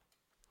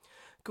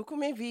Coucou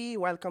mes vies,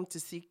 welcome to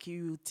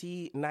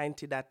CQT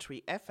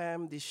 90.3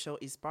 FM. This show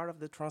is part of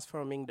the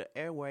Transforming the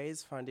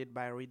Airways funded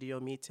by Radio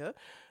Meter,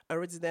 a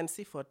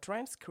residency for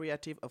trans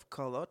creative of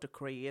color to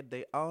create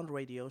their own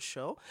radio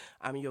show.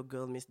 I'm your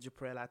girl, Miss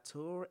Dupré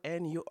Latour,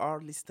 and you are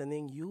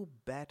listening, you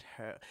bet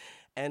her.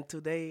 And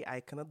today,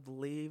 I cannot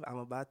believe I'm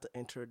about to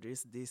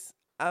introduce this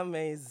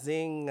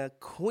amazing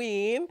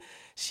queen.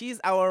 She's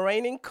our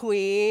reigning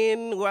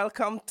queen.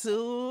 Welcome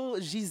to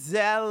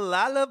Gisèle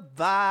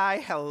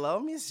Lullaby.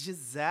 Hello, Miss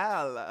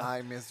Gisèle.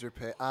 Hi, Miss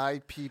Dupré.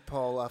 Hi,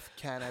 people of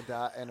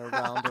Canada and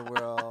around the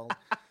world.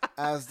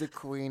 As the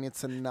queen,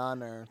 it's an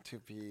honor to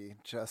be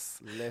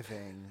just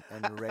living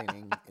and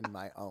reigning in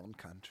my own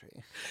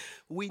country.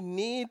 We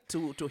need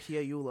to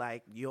hear you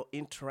like your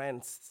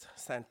entrance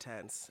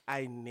sentence.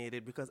 I need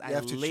it because You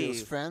have to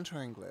choose French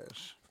or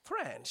English.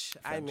 French.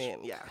 I mean,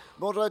 yeah.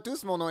 Bonjour à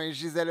tous, mon nom est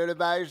Gisèle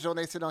Lullaby,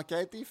 journaliste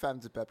d'enquête et femme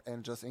du peuple,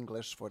 and just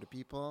English for the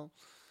people.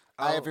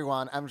 Hi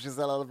everyone, I'm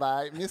Gisèle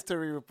Lullaby,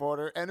 mystery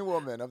reporter and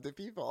woman of the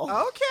people.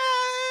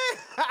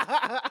 Okay.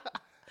 I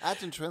had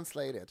to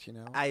translate it, you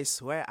know. I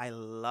swear I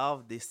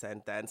love this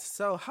sentence.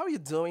 So, how are you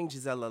doing,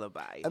 Gisèle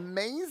Lullaby?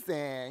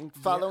 Amazing.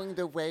 Following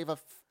the wave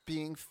of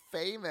being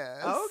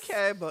famous.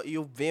 Okay, but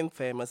you've been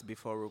famous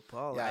before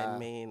RuPaul. Yeah. I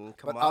mean,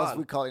 come but on. as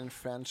we call it in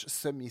French,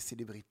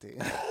 semi-célébrité.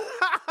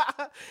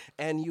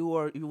 And you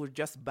were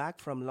just back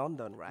from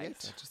London, right?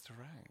 Yes, I just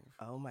arrived.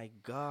 Oh my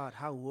God,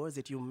 how was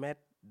it? You met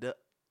the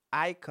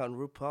icon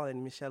RuPaul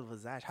and Michelle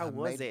Visage. How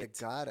was met it?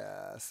 the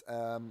goddess.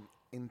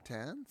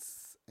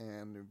 Intense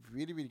and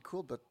really, really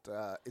cool, but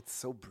it's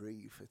so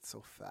brief. It's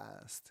so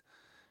fast.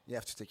 You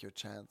have to take your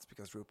chance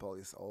because RuPaul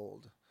is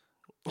old.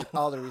 With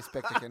all the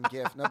respect I can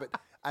give. No, but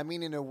I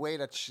mean in a way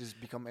that she's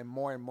become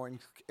more and more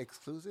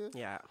exclusive.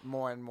 Yeah.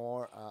 More and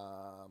more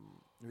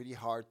really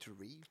hard to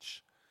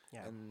reach.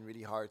 Yeah. And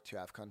really hard to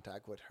have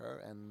contact with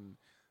her. And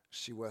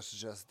she was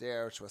just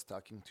there. She was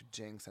talking to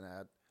Jinx, and I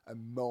had a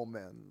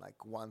moment,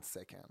 like 1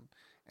 second,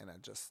 and I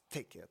just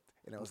take it.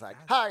 And I was like,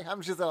 "Hi,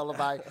 I'm Gisèle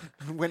Lullaby,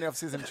 winner of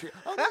season 3.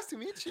 Oh, nice to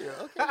meet you.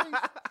 Okay,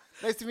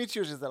 nice to meet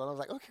you, Gisèle." And I was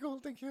like, "Okay, cool,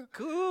 thank you."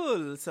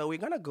 Cool. So we're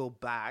gonna go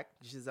back,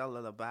 Gisèle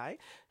Lullaby.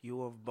 You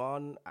were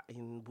born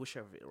in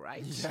Boucherville,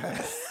 right?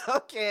 Yes.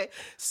 Okay.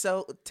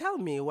 So tell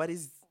me,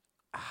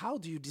 how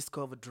do you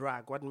discover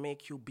drag? What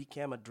make you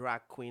become a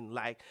drag queen?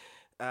 Like,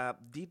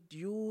 did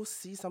you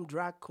see some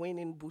drag queen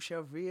in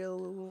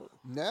Boucherville?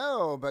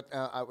 No, but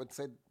I would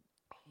say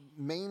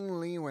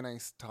mainly when I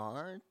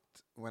start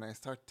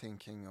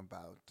thinking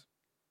about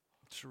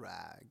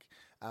drag,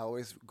 I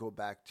always go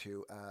back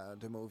to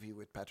the movie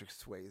with Patrick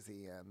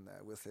Swayze and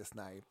Wesley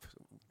Snipes,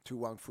 To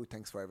Wong Fu,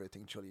 Thanks for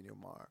Everything, Julie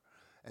Newmar.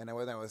 And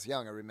when I was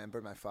young, I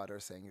remember my father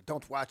saying,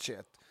 "Don't watch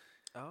it.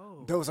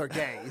 Oh. Those are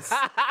gays.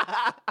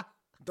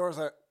 Those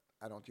are,"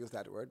 I don't use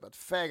that word, but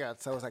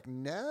faggots. So I was like,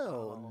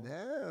 no.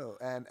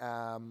 And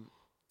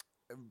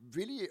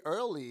really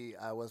early,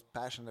 I was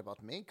passionate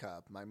about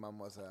makeup. My mom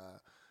was a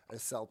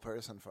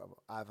salesperson for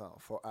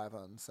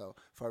Avon. So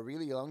for a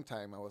really long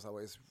time, I was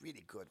always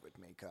really good with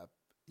makeup.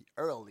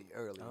 Early.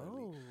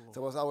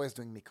 So I was always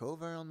doing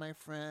makeover on my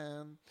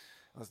friend.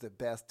 I was the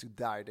best to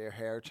dye their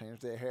hair,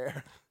 change their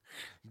hair,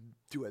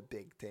 do a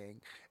big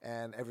thing.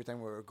 And every time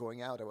we were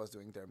going out, I was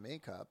doing their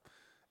makeup.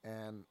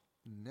 And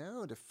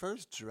no, the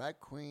first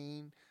drag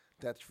queen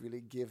that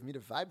really gave me the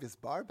vibe is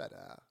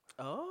Barbara.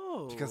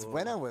 Oh. Because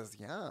when I was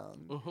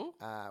young,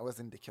 I was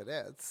in the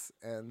cadets,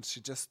 and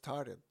she just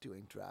started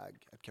doing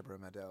drag at Cabaret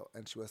Mado,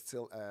 and she was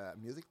still a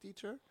music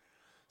teacher.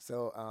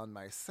 So on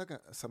my second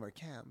summer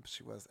camp,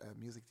 she was a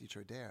music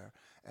teacher there,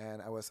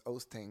 and I was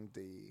hosting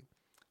the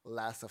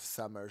Last of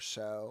Summer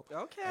show.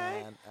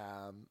 Okay. And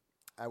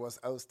I was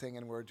hosting,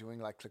 and we were doing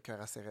like Le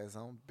Cœur à ses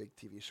raisons, big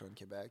TV show in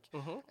Quebec,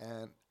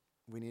 and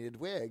we needed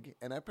wig,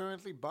 and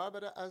apparently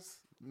Barbara has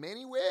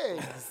many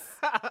wigs.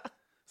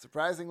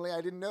 Surprisingly,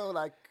 I didn't know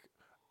like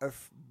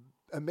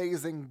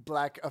amazing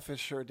black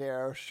officer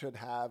there should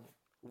have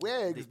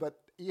wigs, but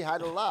he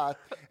had a lot,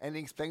 and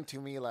he explained to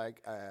me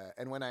like,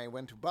 and when I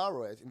went to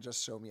borrow it, and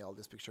just showed me all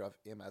this picture of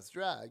him as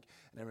drag,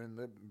 and I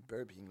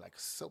remember being like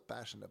so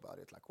passionate about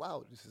it, like,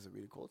 wow, this is a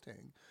really cool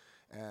thing,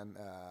 and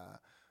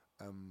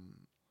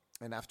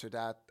after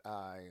that,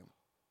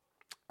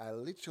 I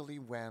literally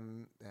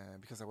went,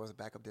 because I was a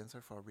backup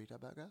dancer for Rita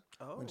Baga.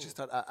 Oh. When she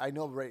started, I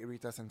know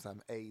Rita since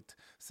I'm 8.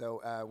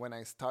 So when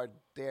I started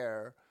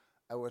there,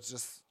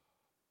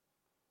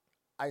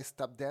 I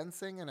stopped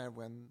dancing and I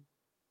went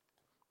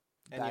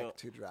back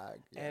to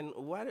drag. Yeah. And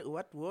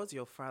what was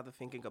your father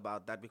thinking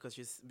about that? Because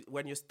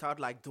when you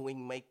start like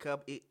doing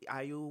makeup,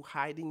 are you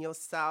hiding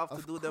yourself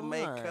to do the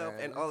makeup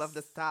and all of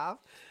the stuff?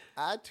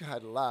 I had to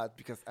hide a lot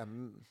because I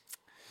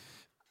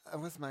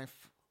was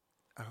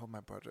I hope my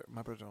brother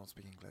don't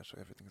speak English, so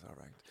everything's all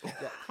right.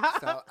 Yeah.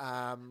 So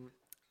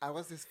I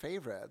was his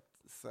favorite.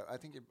 So I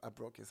think I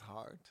broke his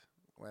heart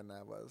when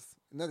I was,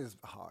 not his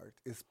heart,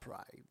 his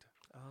pride.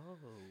 Oh.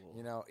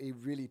 You know, he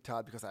really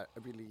thought, because I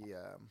really,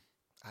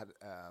 had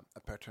a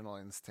paternal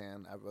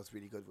instinct. I was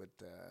really good with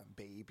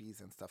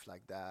babies and stuff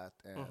like that,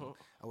 and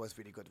I was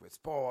really good with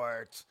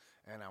sports,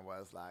 and I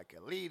was like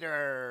a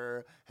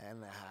leader,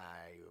 and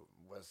I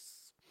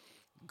was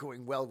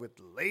going well with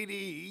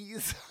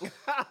ladies.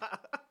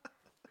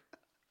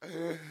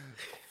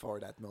 For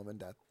that moment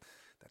that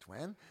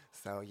went.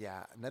 So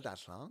yeah, not that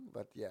long,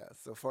 but yeah.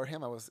 So for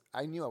him,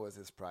 I knew I was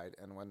his pride,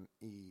 and when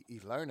he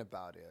learned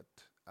about it,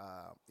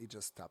 he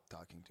just stopped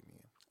talking to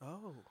me.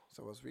 Oh.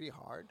 So it was really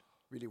hard,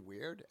 really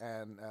weird,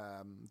 and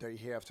the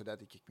year after that,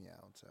 he kicked me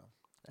out. So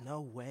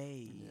No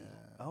way. yeah.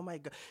 Oh my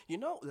God.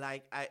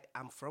 Like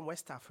I'm from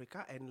West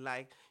Africa, and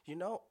like,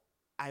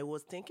 I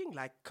was thinking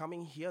like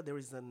coming here there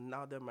is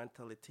another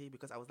mentality,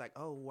 because I was like,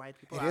 oh, white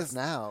people It are is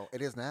now.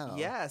 It is now.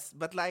 yes,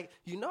 but like,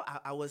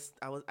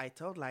 I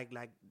thought like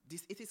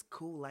this, it is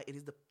cool, like it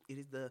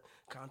is the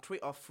country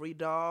of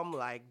freedom,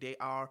 like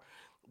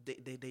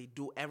they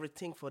do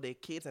everything for their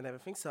kids and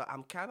everything. So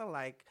I'm kind of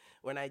like,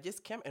 when I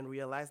just came and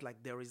realized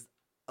like there is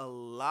a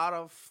lot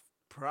of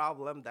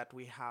problem that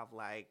we have,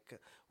 like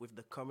with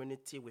the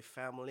community, with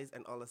families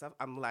and all that stuff,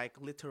 I'm like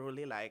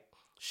literally like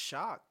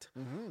shocked.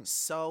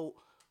 So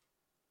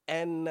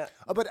and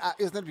Oh, but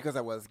it's not because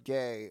I was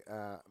gay.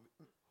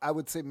 I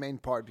would say main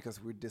part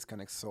because we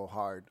disconnect so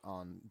hard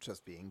on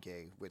just being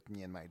gay with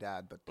me and my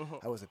dad. But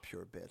I was a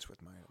pure bitch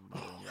with my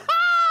mother-in-law.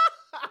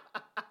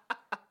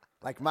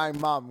 Like my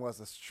mom was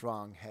a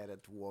strong-headed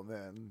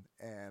woman,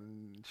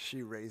 and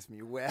she raised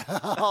me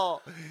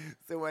well.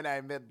 So when I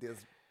met this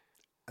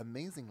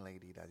amazing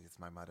lady that is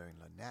my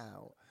mother-in-law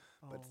now,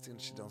 but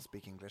since she don't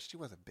speak English, she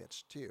was a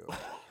bitch too,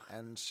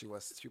 and she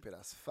was stupid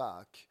as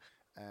fuck.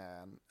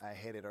 And I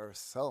hated her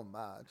so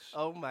much.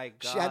 oh my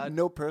God, She had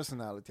no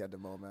personality at the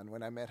moment.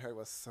 When I met her, it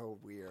was so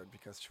weird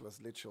because she was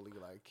literally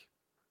like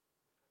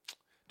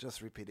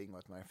just repeating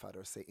what my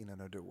father say in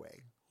another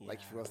way.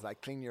 Like she was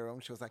like, clean your room.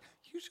 She was like,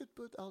 you should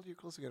put all your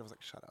clothes together. I was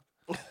like, shut up.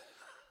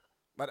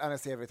 But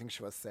honestly, everything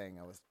she was saying,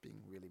 I was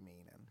being really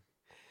mean and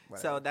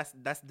whatever. So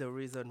that's the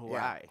reason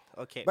why.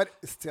 Okay, But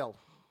still,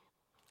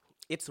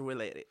 it's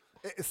related.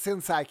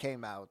 Since I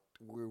came out,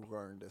 we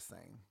weren't the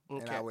same.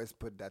 And Okay. I always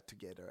put that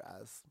together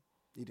as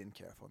he didn't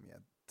care for me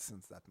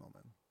since that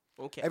moment.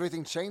 Okay.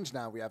 Everything changed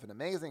now. We have an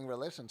amazing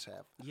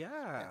relationship.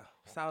 Yeah,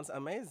 sounds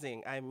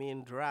amazing. I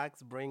mean,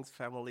 drugs brings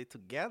family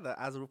together,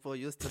 as RuPaul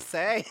used to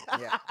say.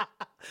 Yeah.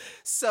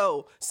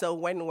 So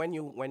when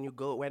you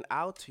went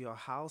out to your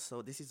house,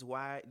 so this is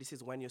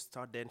when you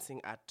start dancing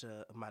at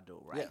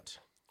Mado, right?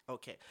 Yeah.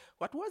 Okay.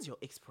 What was your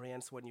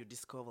experience when you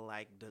discover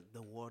like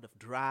the world of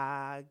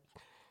drag?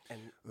 And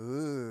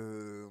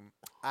Ooh.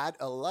 I had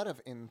a lot of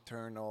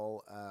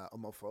internal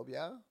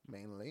homophobia,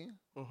 mainly.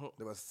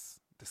 That was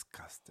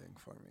disgusting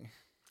for me.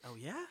 oh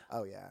yeah,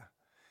 Oh, yeah.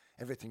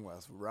 Everything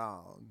was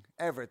wrong.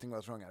 Everything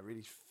was wrong. I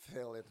really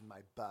feel it in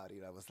my body.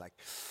 I was like,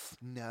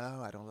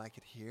 no, I don't like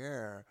it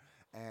here.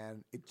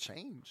 And it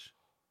changed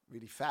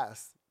really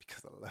fast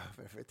because I love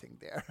everything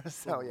there.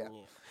 So, yeah.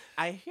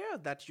 I hear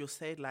that you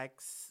said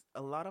like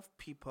a lot of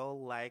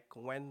people, like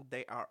when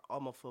they are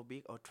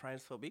homophobic or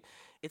transphobic,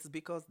 it's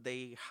because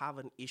they have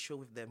an issue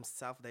with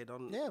themselves. They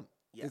don't. Yeah.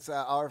 Yeah. It's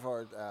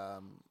Harvard,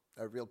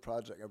 a real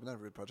project, not a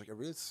real project, a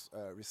real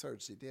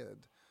research they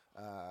did.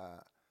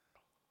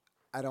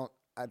 I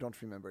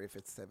don't remember if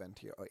it's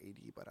 70 or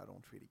 80, but I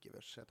don't really give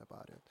a shit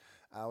about it.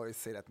 I always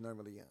say that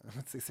normally,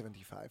 let's say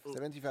 75.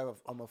 75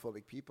 of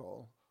homophobic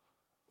people,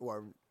 who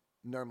are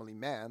normally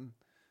men,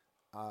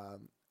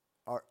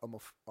 are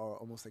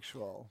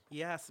homosexual.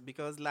 Yes,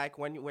 because like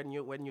when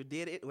you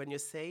did it, when you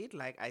say it,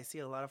 like I see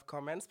a lot of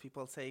comments,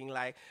 people saying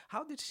like,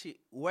 how did she,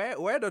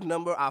 where the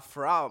number are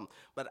from?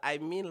 But I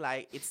mean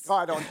like it's. Oh,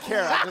 I don't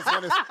care. I just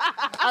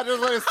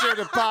want to stir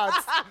the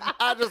pots.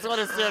 I just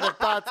want to stir the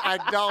pots. I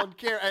don't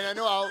care. And I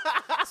know how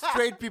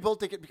straight people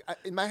take it.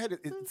 In my head,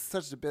 it's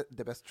such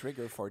the best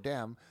trigger for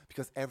them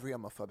because every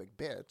homophobic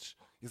bitch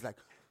is like,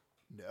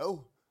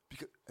 no.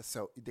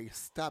 So they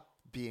stop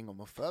being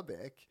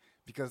homophobic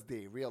because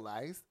they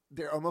realize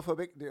they're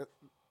homophobic.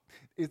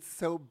 It's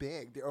so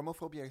big. The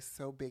homophobia is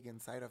so big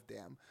inside of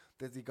them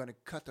that they're gonna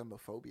cut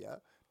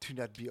homophobia to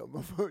not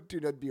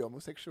be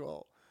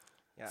homosexual.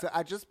 Yeah. So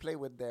I just play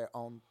with their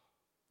own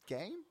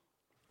game.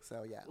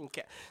 So yeah.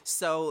 Okay,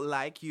 so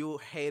like you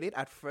hated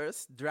at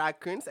first drag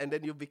queens, and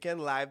then you became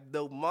like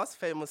the most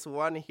famous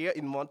one here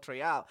in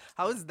Montreal.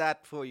 How is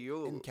that for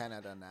you? In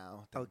Canada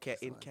now. Thank Okay, you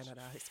so in much.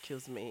 Canada.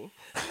 Excuse me.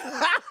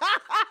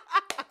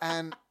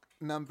 And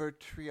number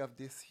 3 of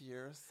this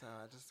year. So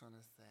I just want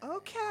to say.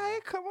 Okay,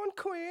 come on,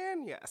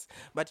 Queen. Yes,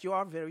 but you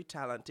are very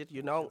talented.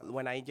 You know,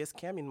 when I just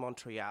came in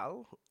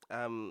Montreal,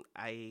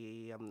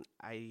 I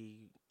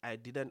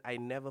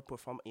never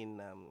performed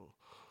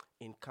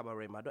in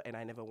Cabaret Mado, and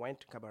I never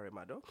went to Cabaret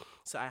Mado.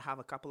 So I have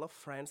a couple of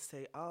friends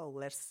say, "Oh,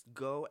 let's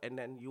go." And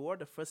then you were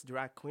the first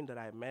drag queen that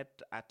I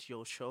met at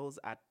your shows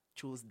at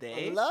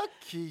Tuesday.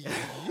 Lucky you.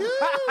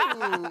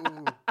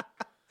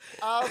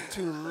 How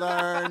to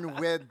learn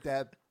with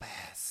the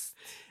best.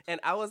 And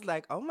I was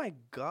like, "Oh my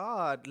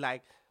God,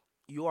 like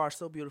you are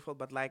so beautiful,"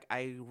 but like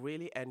I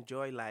really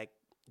enjoy like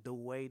the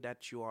way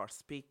that you are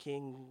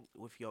speaking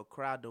with your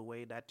crowd, the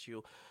way that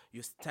you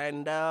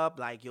stand up,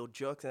 like your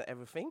jokes and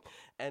everything.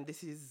 And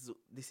this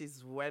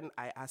is when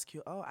I ask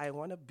you, oh, I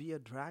want to be a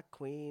drag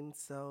queen.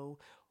 So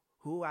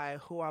who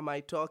am I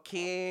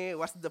talking?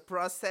 What's the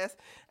process?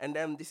 And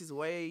then this is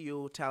where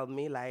you tell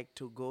me like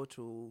to go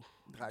to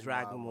Drag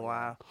Drag Moi,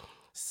 yeah. Moi.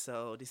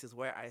 So this is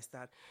where I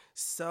start.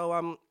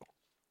 So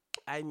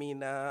I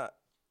mean,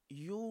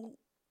 you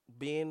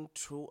been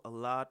through a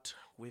lot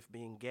with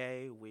being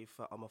gay, with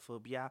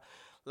homophobia.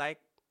 Like,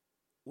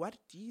 what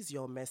is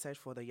your message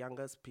for the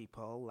youngest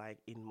people, like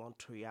in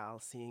Montreal,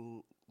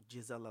 seeing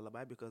Gisèle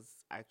Lullaby? Because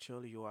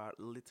actually, you are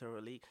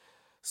literally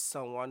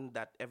someone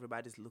that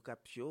everybody's look up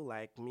you.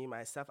 Like me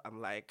myself, I'm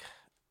like,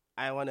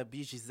 I want to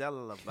be Gisèle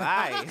Lullaby.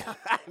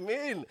 I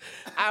mean,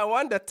 I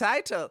want the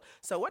title.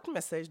 So, what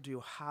message do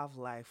you have,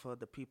 like, for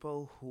the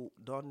people who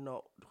don't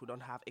know, who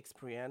don't have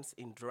experience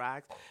in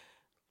drag?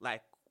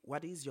 Like,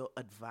 what is your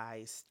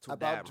advice to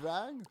About them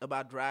drag?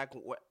 about drag?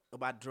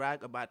 About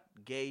drag? About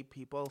gay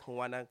people who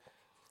wanna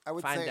I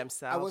would find say I will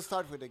themselves?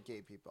 start with the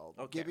gay people.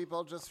 Okay. Gay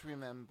people, just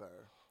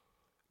remember,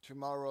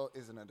 tomorrow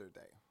is another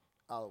day,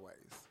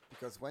 always.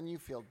 Because when you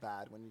feel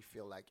bad, when you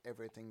feel like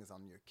everything is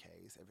on your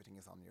case, everything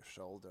is on your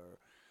shoulder,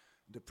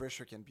 the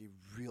pressure can be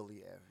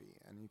really heavy,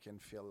 and you can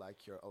feel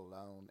like you're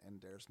alone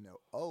and there's no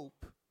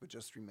hope. But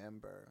just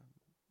remember,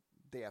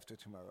 day after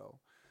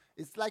tomorrow,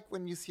 it's like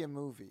when you see a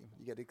movie,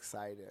 you get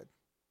excited.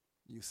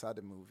 You saw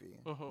the movie.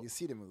 You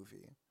see the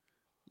movie.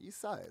 You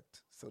saw it.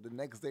 So the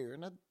next day, you're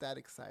not that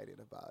excited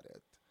about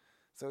it.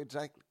 So it's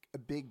like a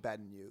big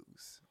bad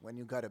news. When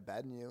you got a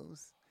bad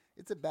news,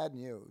 it's a bad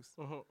news.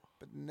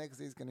 But the next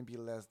day is going to be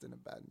less than a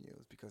bad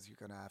news because you're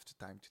going to have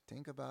time to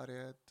think about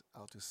it,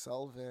 how to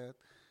solve it.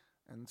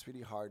 And it's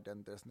really hard,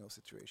 and there's no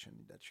situation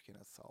that you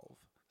cannot solve.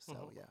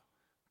 So, yeah.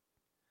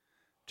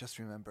 Just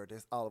remember,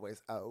 there's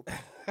always hope.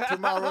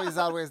 Tomorrow is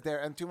always there,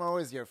 and tomorrow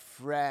is your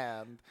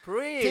friend.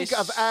 Preach. Think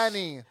of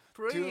Annie.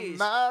 Preach.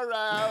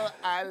 Tomorrow,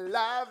 I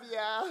love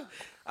ya.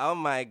 Oh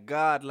my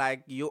God!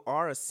 Like you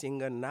are a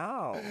singer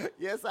now.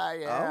 Yes, I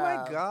am. Oh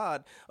my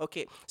God!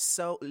 Okay,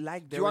 so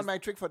like Do you want my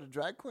trick for the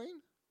drag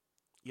queen?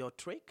 your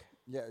trick?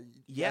 Yeah,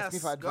 you asked me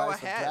for Yes, go advice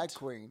for ahead. drag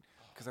queen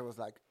because I was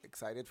like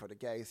excited for the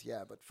gays.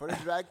 Yeah, but for the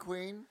drag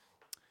queen,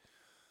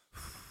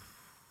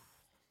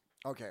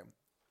 okay,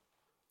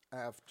 I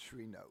have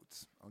 3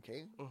 notes.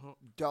 Okay,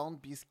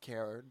 don't be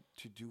scared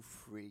to do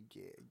free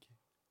gig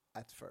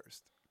at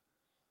first.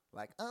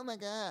 Like, oh my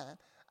god,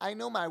 I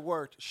know my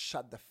word.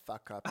 Shut the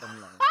fuck up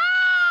and learn.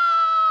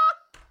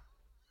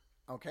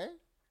 Okay,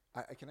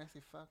 can I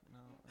say fuck? No.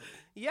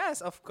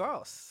 Yes, of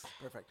course.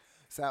 Perfect.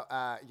 So,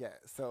 yeah.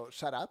 So,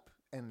 shut up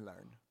and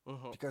learn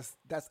because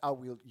that's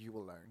how you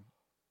will learn.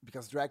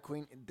 Because drag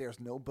queen, there's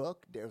no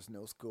book, there's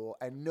no school,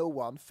 and no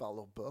one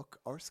follow book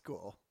or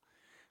school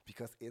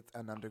because it's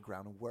an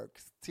underground work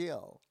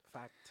still.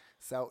 Fact.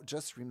 So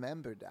just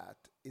remember that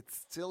it's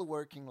still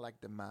working like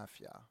the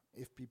mafia.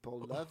 If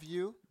people love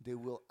you, they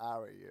will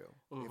hire you.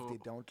 If they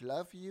don't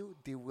love you,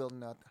 they will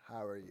not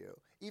hire you.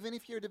 Even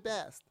if you're the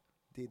best,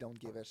 they don't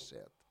give a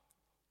shit.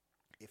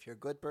 If you're a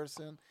good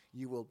person,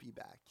 you will be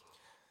back.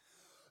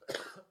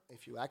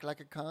 If you act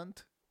like a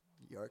cunt,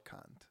 you're a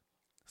cunt.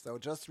 So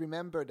just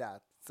remember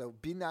that. So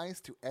be nice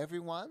to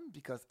everyone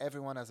because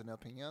everyone has an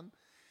opinion.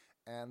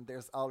 And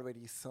there's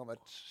already so much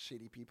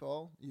shitty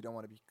people. You don't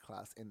want to be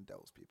class in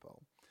those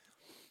people.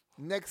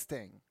 Next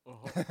thing.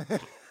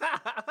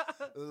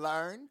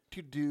 Learn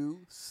to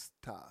do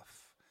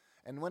stuff.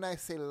 And when I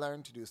say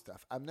learn to do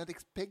stuff, I'm not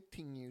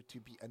expecting you to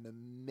be an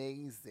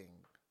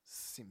amazing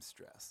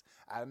seamstress.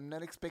 I'm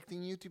not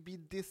expecting you to be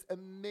this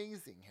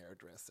amazing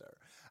hairdresser.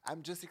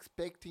 I'm just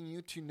expecting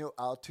you to know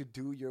how to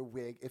do your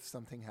wig if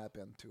something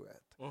happened to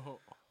it.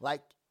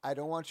 Like, I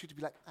don't want you to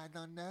be like, I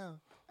don't know.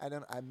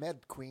 I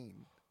met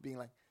Queen being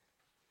like,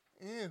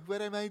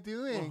 what am I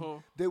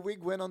doing? The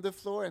wig went on the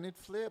floor and it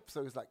flipped.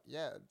 So it's like,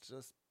 yeah,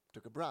 just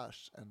took a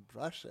brush and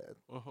brush it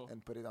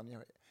and put it on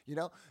your,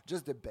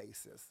 just the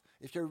basis.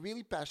 If you're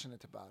really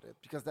passionate about it,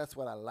 because that's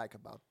what I like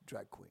about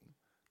drag queen,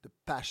 the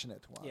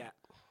passionate one. Yeah.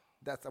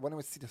 I want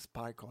to see the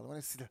sparkle. I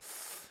want to see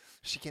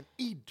she can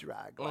eat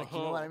drag. Like, you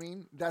know what I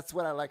mean? That's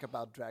what I like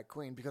about drag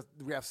queen because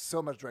we have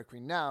so much drag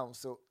queen now.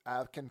 So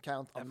I can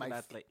count on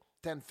my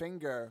 10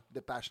 finger,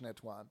 the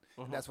passionate one.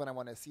 That's what I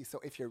want to see. So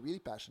if you're really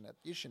passionate,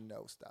 you should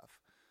know stuff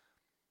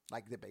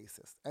like the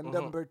basis. And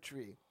number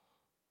 3,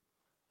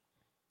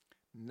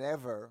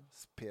 never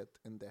spit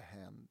in the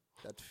hand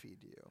that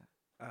feed you.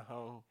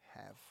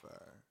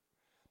 Ever.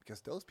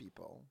 Because those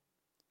people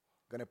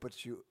gonna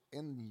put you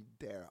in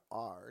their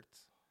heart,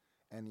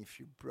 and if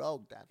you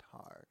broke that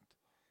heart,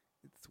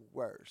 it's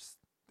worse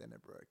than a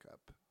breakup.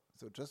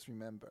 So just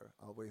remember,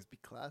 always be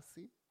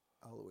classy,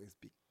 always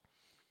be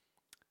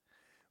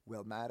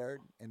well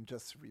mattered, and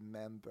just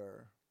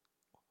remember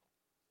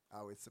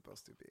how it's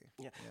supposed to be.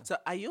 Yeah. So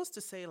I used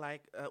to say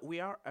like we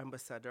are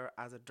ambassador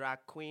as a drag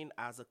queen,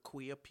 as a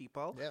queer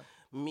people. Yeah.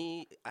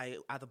 Me, I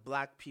as a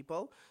black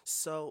people.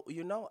 So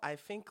I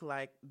think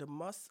like the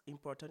most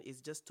important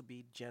is just to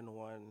be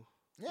genuine.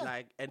 Yeah.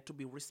 like, and to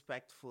be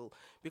respectful,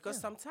 because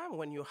Yeah. sometimes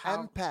when you have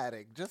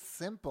Empathic, just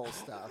simple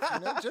stuff.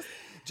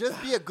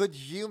 Just be a good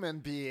human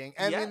being,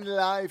 and Yeah. in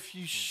life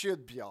you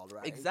should be all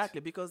right.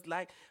 Exactly, because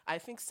like I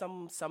think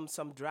some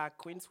drag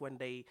queens when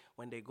they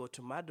go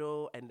to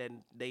Mado and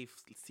then they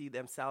see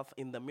themselves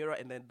in the mirror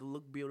and then they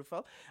look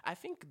beautiful. I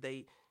think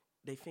they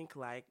think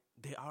like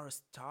they are a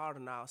star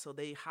now, so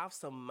they have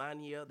some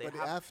mania. They But they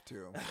have have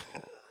to.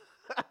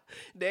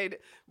 they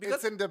because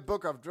It's in the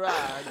book of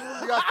drag.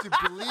 You have to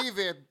believe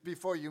it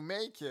before you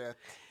make it.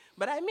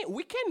 but I mean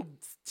we can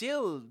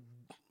still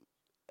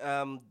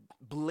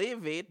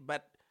believe it,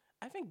 but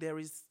I think there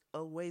is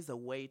always a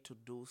way to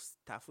do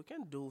stuff. We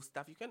can do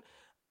stuff. You can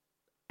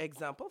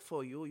example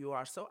for you, you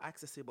are so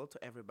accessible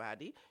to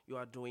everybody. You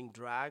are doing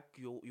drag,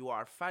 you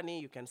are funny,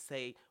 you can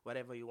say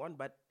whatever you want,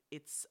 but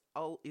it's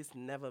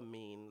never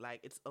mean. Like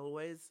it's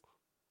always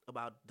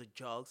about the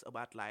jokes,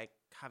 about like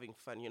having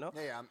fun, you know?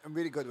 Yeah, I'm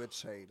really good with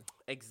shade.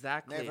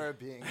 Exactly. Never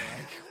being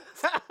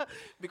like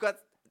because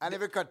I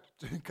never cut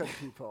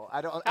people.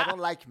 I don't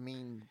like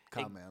mean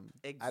comment.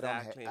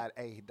 exactly. I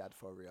hate that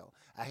for real.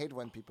 I hate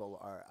when people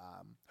are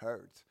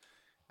hurt.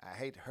 I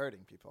hate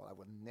hurting people. I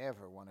would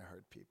never want to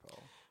hurt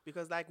people.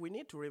 because like we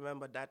need to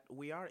remember that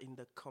we are in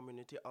the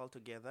community all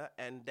together,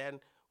 and then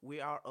we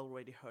are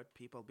already hurt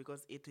people,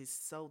 because it is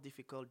so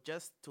difficult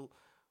just to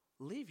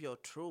live your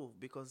truth,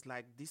 because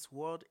like this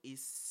world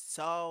is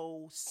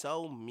so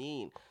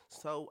mean.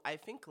 So I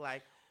think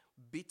like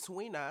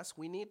between us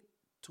we need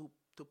to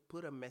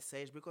put a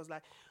message, because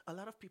like a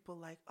lot of people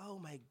like, oh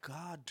my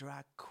god,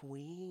 drag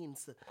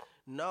queens.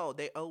 No,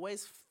 they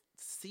always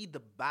see the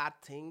bad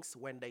things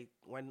when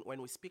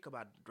we speak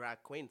about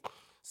drag queens.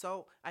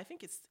 So I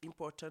think it's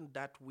important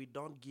that we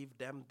don't give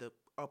them the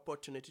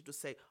opportunity to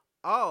say,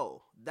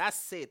 oh,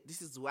 that's it,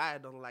 this is why I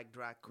don't like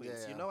drag queens.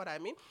 Yeah, You yeah. know what I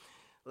mean?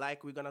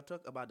 Like we're gonna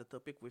talk about the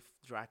topic with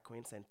drag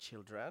queens and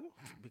children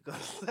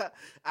because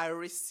I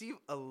receive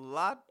a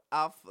lot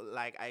of,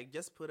 like, I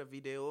just put a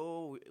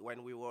video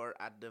when we were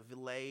at the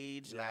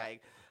village, Yeah.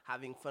 like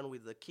having fun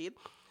with the kid.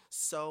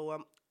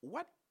 So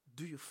what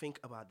do you think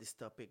about this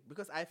topic?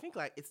 Because I think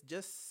like it's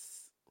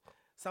just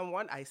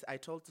someone I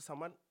told to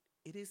someone,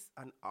 it is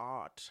an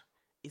art.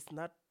 It's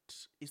not.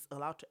 It's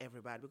allowed to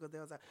everybody, because they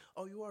was like,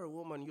 oh, you are a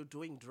woman, you're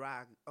doing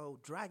drag. Oh,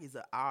 drag is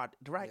an art.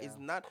 Drag is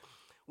Yeah. not.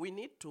 We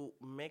need to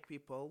make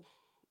people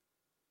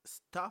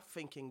stop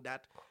thinking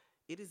that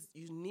it is.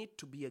 You need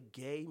to be a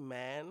gay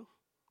man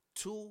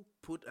to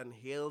put on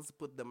heels,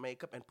 put the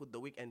makeup, and put the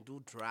wig and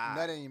do drag.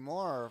 Not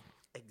anymore.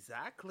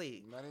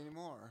 Exactly. Not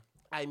anymore.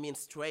 I mean,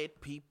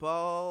 straight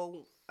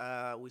people,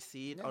 we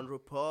see it Yeah. on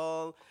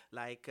RuPaul,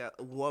 like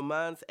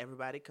women,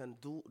 everybody can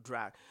do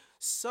drag.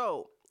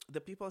 So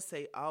the people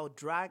say, oh,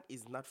 drag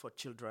is not for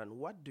children.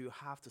 What do you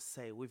have to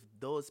say with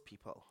those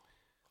people?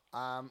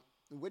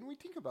 When we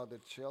think about the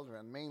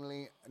children,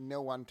 mainly,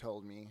 no one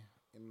told me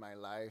in my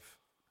life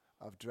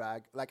of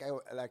drag. Like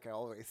I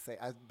always say,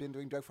 I've been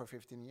doing drag for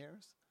 15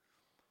 years.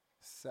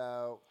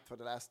 So for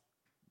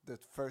the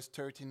first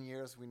 13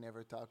 years, we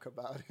never talk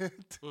about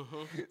it. So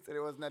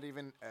there was not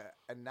even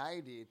an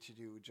idea to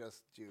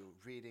do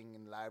reading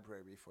in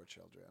library for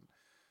children.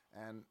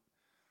 And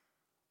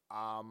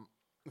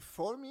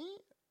for me,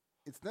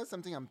 it's not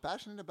something I'm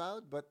passionate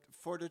about, but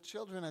for the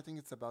children, I think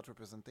it's about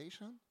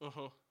representation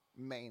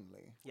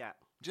mainly. Yeah.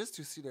 Just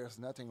to see there's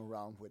nothing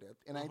wrong with it.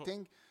 And I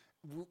think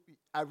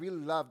I really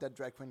love that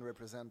drag queen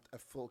represent a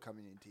full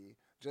community,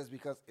 just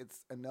because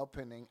it's an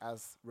opening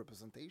as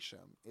representation.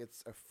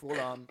 It's a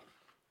full-on,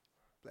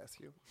 bless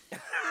you.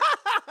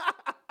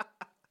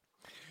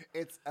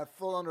 It's a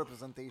full-on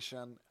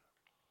representation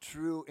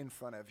true in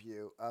front of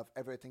you of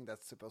everything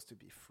that's supposed to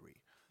be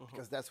free.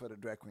 Because that's what a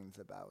drag queen is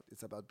about.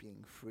 It's about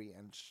being free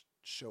and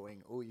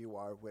showing who you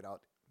are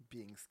without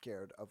being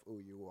scared of who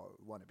you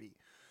want to be.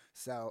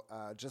 So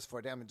just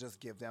for them, just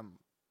give them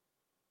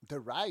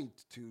the right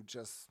to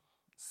just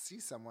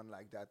see someone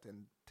like that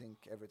and think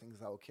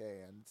everything's okay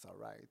and it's all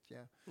right.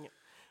 Yeah. Yeah.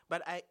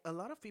 But a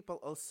lot of people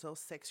also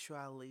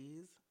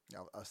sexualize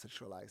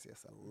Sexualize,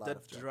 yes, a lot the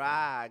of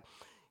drag.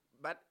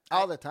 But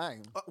all the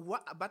time.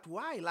 But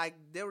why? Like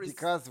there is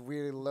Because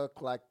we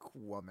look like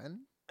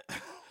women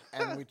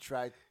and we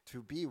try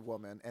to be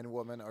women, and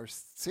women are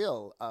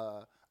still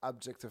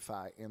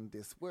objectified in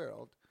this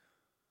world.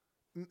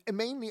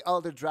 Mainly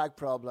all the drag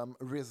problem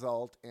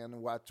result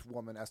in what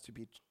woman has to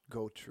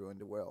go through in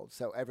the world.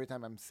 So every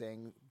time I'm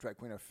saying drag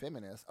queen or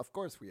feminist, of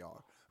course we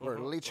are. We're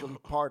literally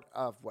part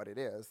of what it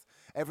is.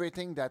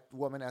 Everything that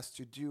woman has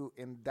to do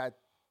in that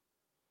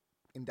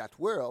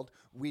world,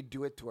 we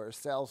do it to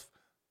ourselves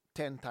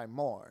 10 times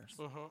more.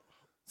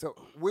 So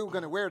we're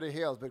going to wear the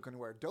heels, but we're going to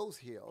wear those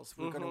heels.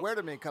 We're going to wear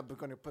the makeup, but we're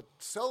going to put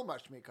so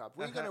much makeup.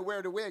 We're going to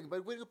wear the wig,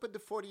 but we're going to put the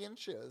 40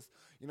 inches.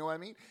 You know what I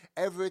mean?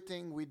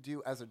 Everything we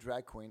do as a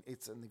drag queen,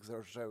 it's an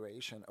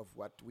exaggeration of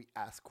what we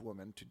ask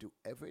women to do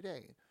every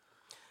day.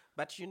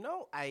 But you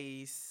know,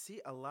 I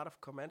see a lot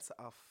of comments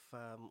of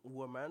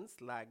women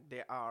like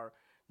they are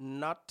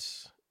not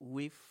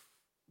with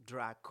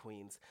drag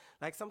queens.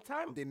 Like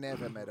sometimes They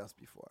never met us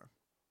before.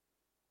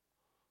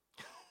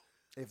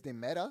 If they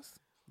met us,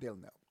 they'll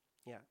know.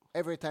 Yeah.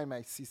 Every time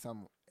I see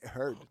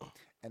heard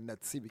and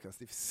not see because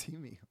they see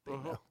me, they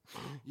know.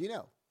 You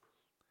know.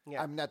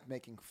 Yeah. I'm not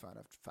making fun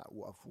of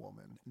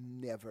women.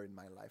 Never in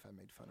my life I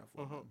made fun of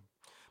women.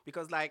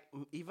 Because like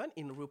even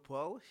in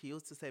RuPaul, he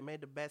used to say, "May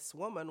the best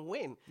woman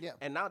win." Yeah.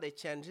 And now they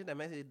changed it and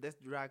made it this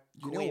drag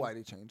You queen. know why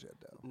they changed it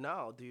though?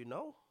 No, do you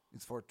know?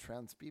 It's for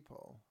trans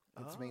people.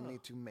 It's mainly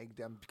to make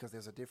them, because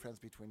there's a difference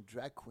between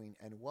drag queen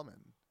and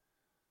woman.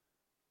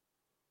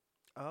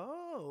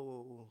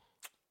 Oh,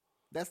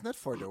 That's not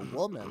for the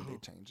woman they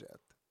change it.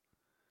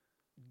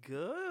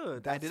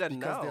 good. That's I didn't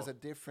because know. there's a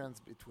difference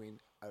between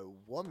a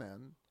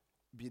woman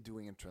be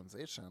doing a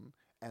transition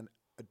and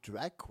a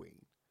drag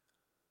queen.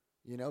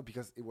 You know,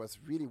 because it was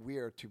really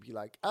weird to be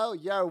like, oh,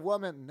 you're a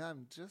woman. No,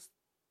 I'm just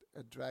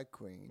a drag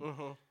queen.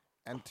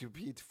 And to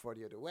be it for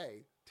the other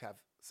way, to have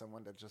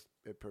someone that's just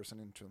a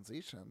person in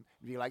transition,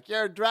 be like,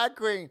 you're a drag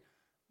queen.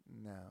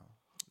 No,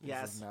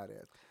 this is not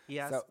it.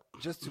 Yes. So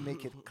just to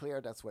make it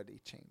clear, that's why they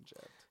change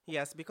it.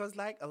 Yes, because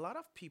like a lot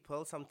of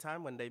people,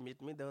 sometime when they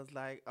meet me, they was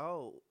like,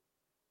 "Oh,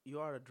 you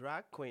are a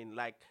drag queen,"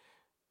 like,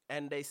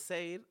 and they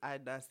say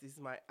this is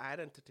my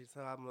identity.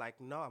 So I'm like,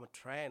 "No, I'm a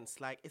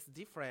trans." Like, it's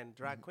different.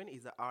 Drag queen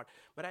is an art,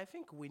 but I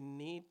think we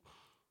need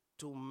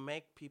to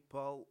make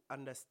people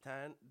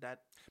understand that.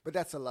 But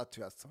that's a lot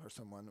to ask for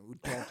someone who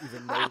don't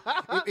even know.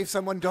 If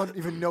someone don't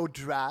even know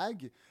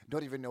drag,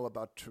 don't even know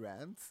about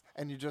trans,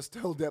 and you just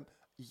told them,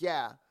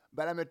 yeah,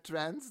 but I'm a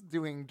trans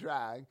doing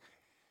drag,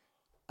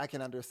 I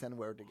can understand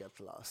where they get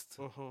lost.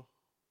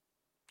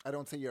 I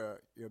don't say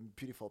you're a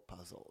beautiful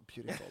puzzle.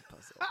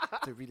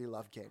 I really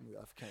love game. We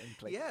love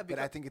gameplay. Yeah, but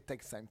I think it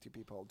takes time to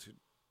people to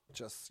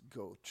just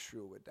go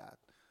through with that.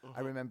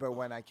 I remember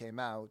when I came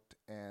out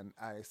and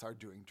I started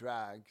doing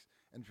drags,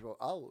 and people,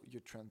 oh,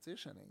 you're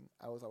transitioning.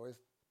 I was always,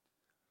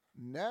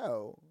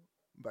 no,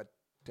 but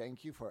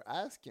thank you for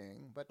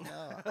asking, but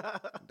no,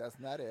 that's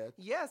not it.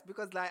 Yes,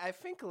 because like I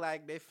think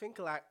like they think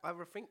like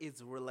everything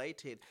is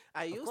related.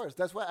 Of course,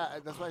 that's why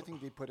I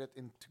think they put it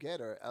in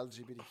together,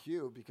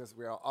 LGBTQ, because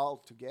we are all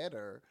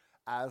together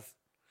as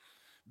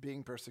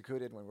being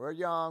persecuted when we're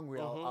young. We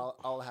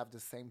all have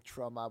the same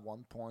trauma at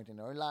one point in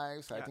our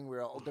lives. So I think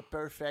we're all the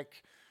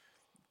perfect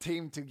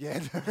team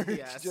together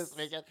Yes. to just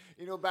make it,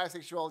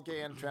 bisexual,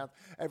 gay, and trans.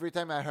 Every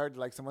time I heard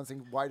like someone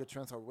saying why the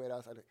trans are with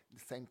us, I like,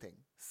 the same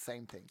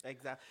thing.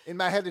 Exactly. In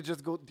my head, it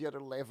just go the other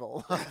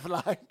level of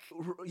like,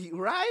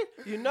 right?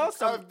 You know,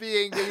 some of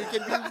being gay. You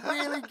can be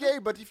really gay,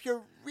 but if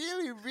you're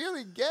really,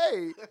 really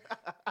gay,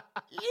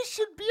 you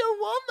should be a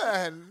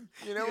woman.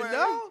 You know what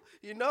I mean?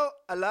 You know,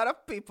 a lot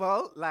of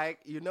people like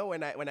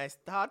when I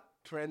start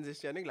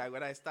transitioning, like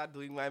when I start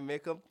doing my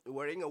makeup,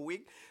 wearing a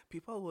wig,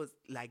 people was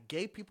like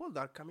gay people that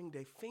are coming,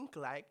 they think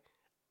like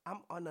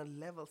I'm on a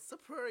level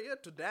superior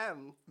to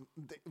them.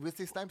 With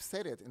this time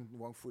said it in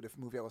Wong Fu, the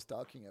movie I was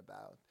talking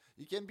about.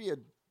 You can be a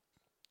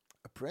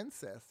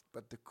princess,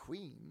 but the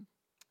queen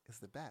is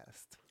the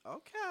best.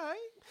 Okay.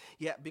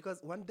 Yeah,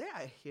 because one day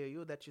I hear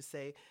you that you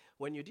say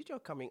when you did your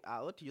coming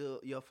out,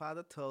 your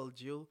father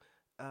told you,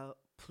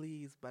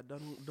 please, but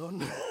don't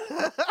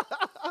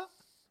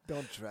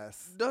Don't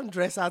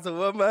dress as a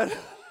woman.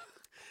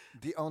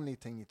 The only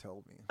thing he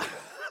told me.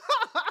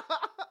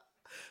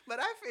 But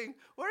I think,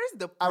 where is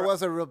the... I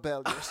was a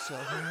rebellious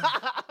child.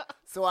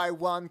 So I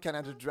won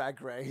Canada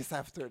Drag Race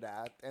after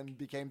that and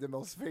became the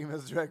most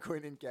famous drag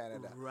queen in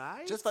Canada.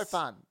 Right. Just for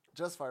fun.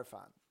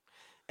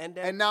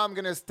 And now I'm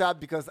going to stop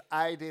because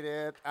I did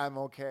it. I'm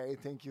okay.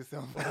 Thank you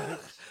so much.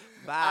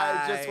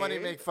 Bye. I just want to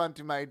make fun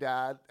to my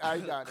dad. I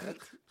done it.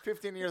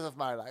 15 years of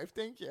my life.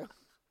 Thank you.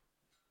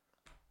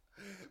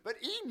 But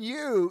he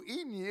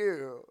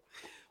knew.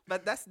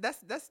 But that's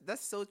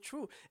so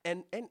true.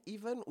 And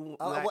even when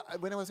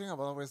I was young, I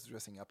was always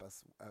dressing up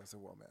as a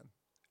woman,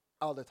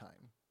 all the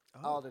time,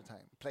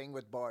 playing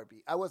with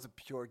Barbie. I was a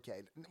pure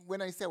gay.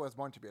 When I say I was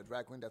born to be a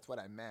drag queen, that's what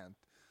I meant.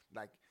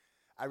 Like,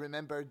 I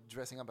remember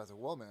dressing up as a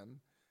woman,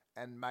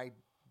 and my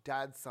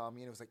dad saw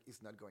me and was like,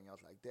 "It's not going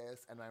out like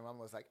this." And my mom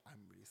was like,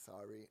 "I'm really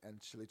sorry,"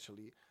 and she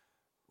literally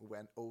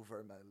went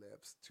over my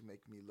lips to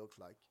make me look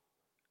like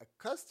a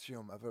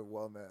costume of a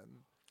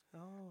woman.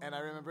 Oh. And I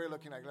remember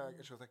looking like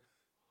she was like,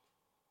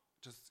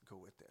 just go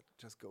with it.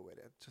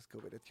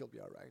 You'll be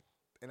all right.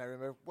 And I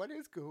remember, what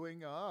is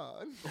going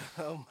on?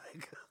 Oh my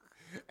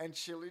God. And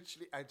she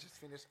literally, I just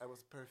finished. I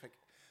was perfect.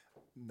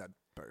 Not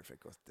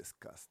perfect. It was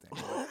disgusting.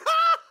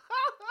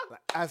 But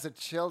as a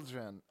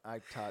children, I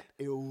thought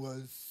it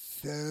was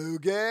so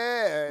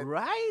good.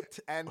 Right?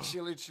 And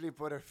she literally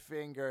put her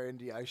finger in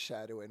the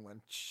eyeshadow and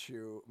went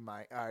through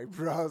my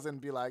eyebrows and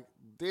be like,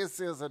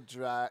 this is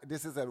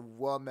a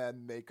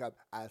woman makeup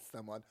as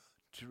someone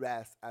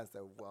dressed as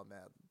a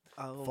woman.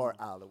 For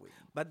Halloween.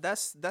 But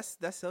that's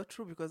so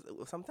true, because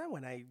sometimes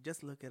when I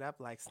just look it up,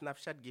 like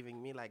Snapchat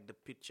giving me like the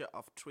picture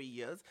of 3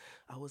 years,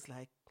 I was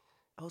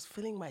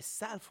feeling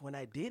myself when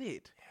I did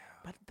it. Yeah.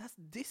 But that's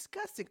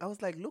disgusting. I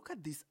was like, look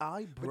at these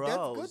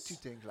eyebrows. But that's good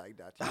to think like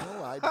that. You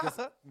know why? Because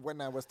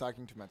when I was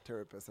talking to my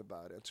therapist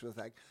about it, she was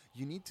like,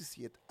 you need to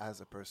see it as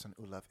a person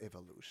who loves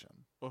evolution.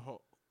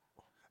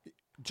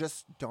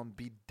 Just don't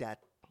be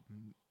that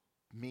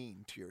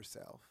mean to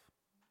yourself.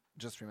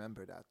 Just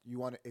remember that. You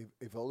want to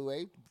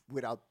evaluate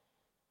without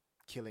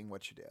killing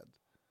what you did.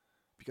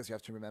 Because you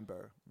have to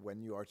remember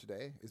when you are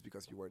today is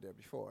because you were there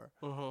before.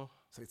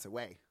 So it's a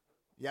way.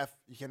 You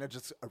cannot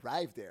just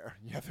arrive there.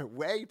 You have a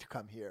way to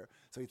come here.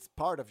 So it's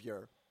part of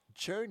your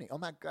journey. Oh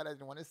my God, I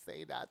didn't want to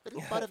say that, but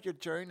it's part of your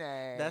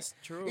journey. That's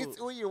true. It's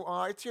who you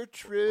are. It's your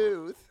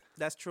truth.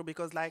 That's true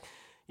because, like,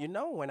 you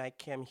know, when I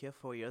came here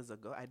 4 years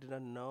ago, I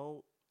didn't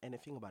know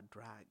anything about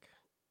drag.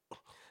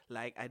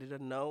 Like, I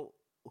didn't know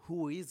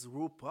who is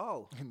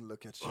RuPaul. And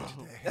look at you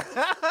today.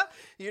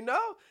 You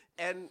know,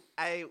 and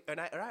I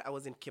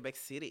was in Quebec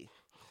City.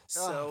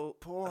 So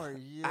poor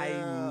you. I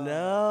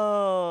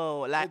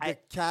know, like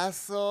with the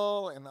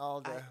castle and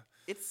all the.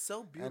 It's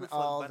so beautiful, and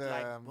all but the,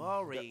 like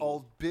boring. The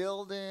old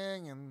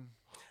building and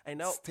I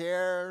know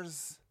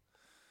stairs.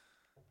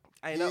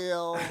 I know.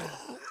 Hill,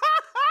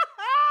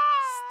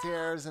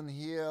 stairs and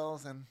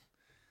heels and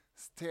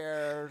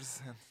stairs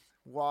and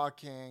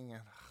walking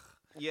and.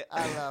 Yeah,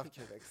 I love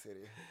Quebec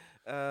City.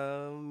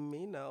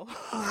 Me no.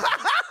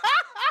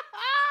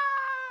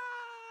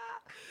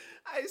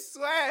 I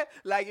swear,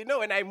 like, you know,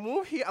 when I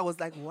moved here, I was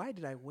like, why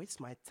did I waste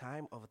my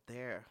time over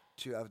there?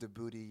 To have the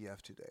booty you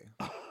have today.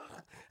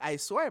 I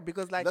swear,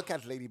 because like... Look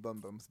at Lady Bum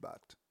Bum's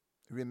butt.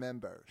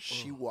 Remember,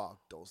 she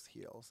walked those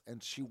hills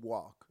and she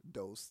walked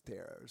those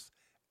stairs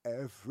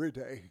every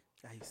day.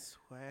 I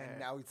swear. And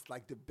now it's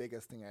like the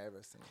biggest thing I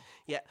ever seen.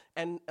 Yeah,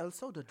 and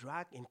also the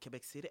drag in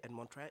Quebec City and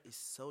Montreal is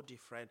so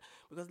different.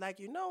 Because, like,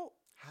 you know...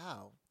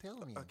 How?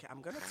 Tell me. Okay,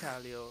 I'm gonna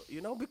tell you.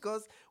 You know,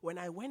 because when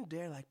I went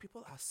there, like,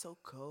 people are so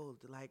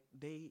cold. Like,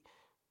 they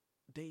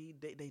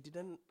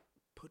didn't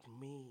put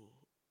me,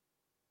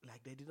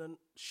 like, they didn't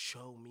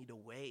show me the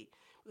way.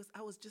 Because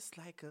I was just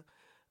like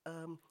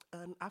an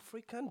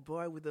African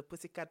boy with a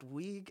pussycat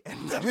wig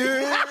and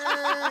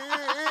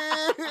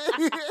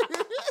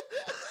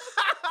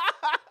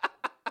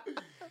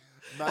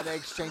Money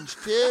exchange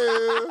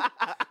too.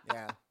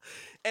 Yeah.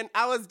 And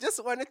I was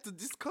just wanted to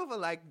discover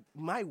like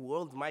my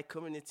world, my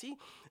community.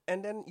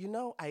 And then, you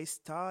know, I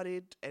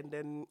started and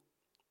then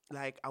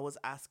like I was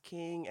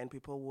asking and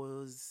people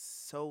was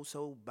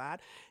so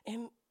bad.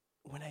 And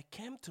when I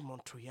came to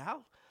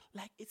Montreal,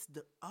 like it's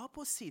the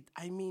opposite.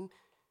 I mean,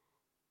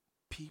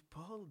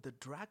 people, the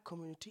drag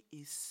community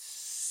is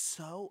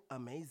so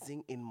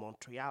amazing in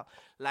Montreal.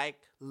 Like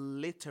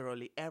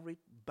literally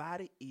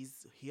everybody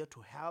is here to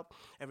help.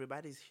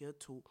 Everybody is here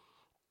to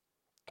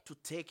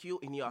take you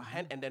in your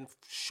hand and then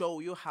show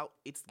you how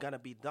it's gonna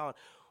be done.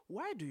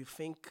 Why do you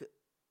think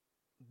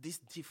this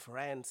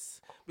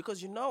difference?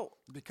 Because you know,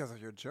 because of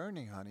your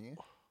journey, honey.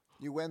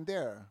 You went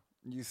there,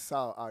 you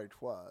saw how it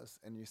was,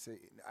 and you say,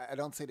 I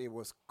don't say that it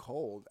was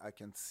cold. I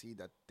can see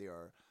that they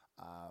are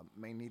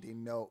mainly they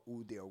know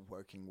who they are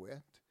working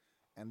with,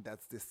 and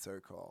that's this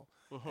circle.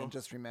 And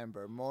just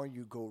remember, more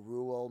you go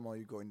rural, more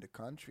you go in the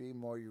country,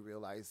 more you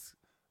realize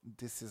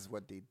this is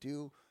what they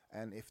do,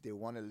 and if they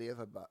want to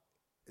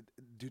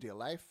do their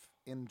life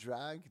in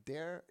drag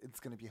there, it's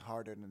going to be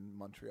harder than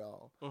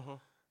Montreal.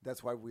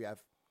 That's why we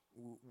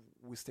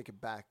stick a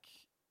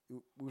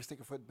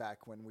foot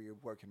back when we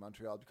work in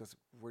Montreal, because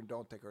we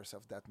don't take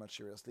ourselves that much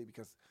seriously,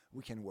 because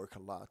we can work a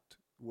lot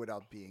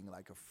without being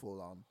like a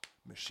full-on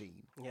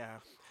machine. Yeah.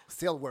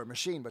 Still we're a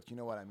machine, but you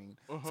know what I mean.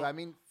 So I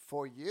mean,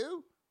 for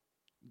you,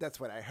 that's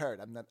what I heard.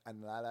 I'm not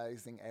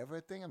analyzing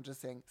everything. I'm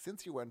just saying,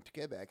 since you went to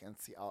Quebec and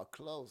see how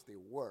close they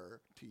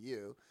were to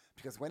you,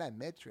 because when I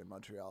met you in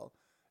Montreal,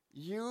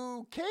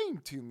 you came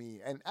to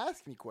me and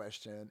asked me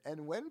questions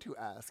and when to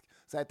ask.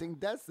 So I think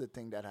that's the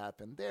thing that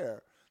happened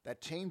there that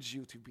changed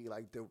you to be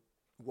like the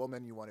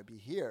woman you want to be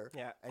here.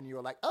 Yeah. And you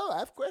were like, oh, I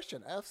have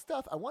questions. I have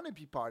stuff. I want to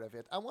be part of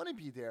it. I want to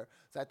be there.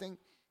 So I think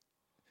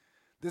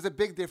there's a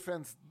big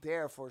difference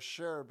there for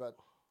sure,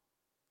 but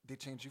they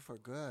changed you for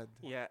good.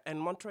 Yeah, and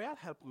Montreal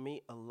helped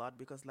me a lot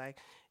because like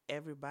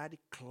everybody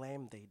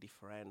claimed their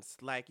difference.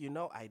 Like, you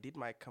know, I did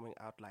my coming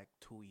out like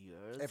 2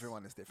 years.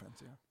 Everyone is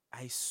different, yeah.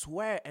 I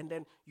swear. And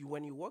then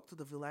when you walk to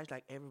the village,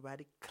 like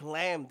everybody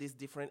claimed this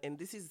different. And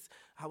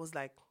I was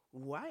like,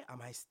 why am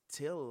I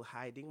still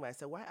hiding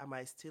myself? Why am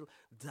I still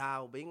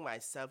doubting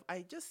myself?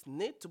 I just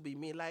need to be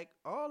me like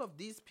all of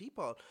these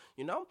people,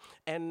 you know?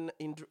 And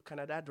in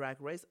Canada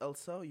Drag Race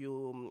also,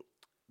 you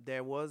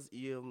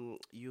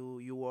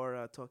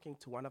were talking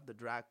to one of the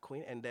drag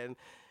queen, and then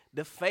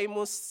the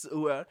famous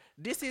word.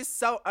 This is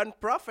so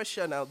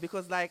unprofessional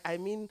because, like, I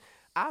mean,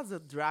 as a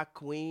drag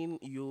queen,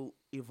 you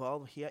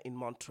evolve here in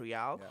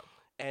Montreal,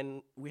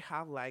 and we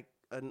have like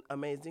an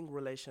amazing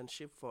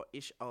relationship for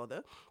each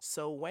other.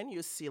 So when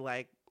you see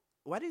like,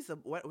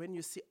 when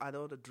you see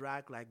other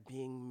drag like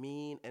being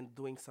mean and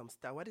doing some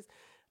stuff,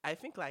 I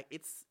think like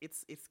it's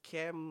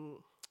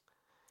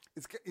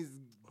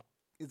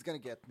gonna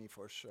get me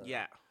for sure.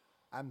 Yeah.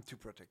 I'm too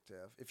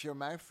protective. If you're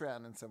my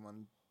friend and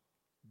someone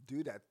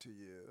do that to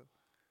you,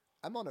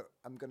 I'm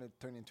gonna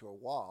turn into a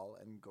wall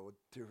and go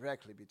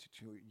directly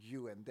between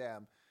you and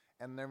them.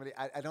 And normally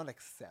I don't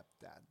accept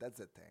that. That's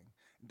the thing.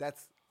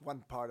 That's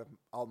one part of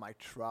all my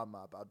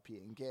trauma about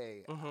being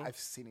gay. I've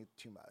seen it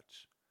too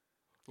much.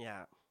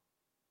 Yeah.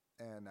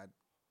 and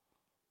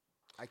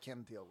I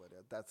can't deal with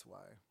it. That's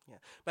why. Yeah,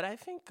 but I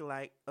think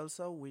like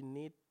also we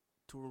need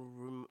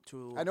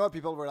to I know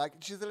people were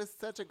like, Gisèle is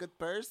such a good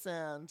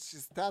person. She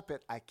stop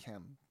it. I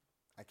can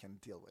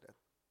deal with it.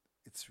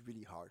 It's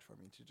really hard for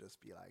me to just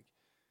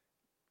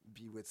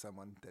be with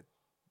someone that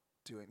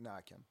doing. No,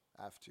 I can.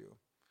 I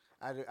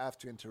have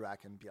to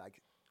interact and be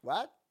like,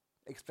 what?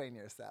 Explain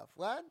yourself.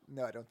 What?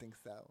 No, I don't think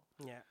so.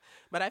 Yeah,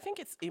 but I think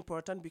it's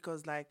important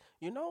because like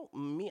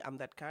me, I'm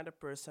that kind of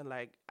person.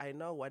 Like I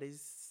know what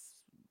is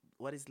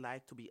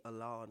like to be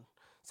alone.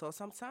 So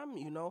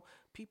sometimes,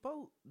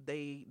 people,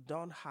 they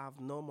don't have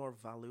no more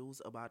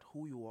values about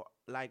who you are.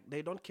 Like,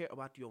 they don't care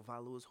about your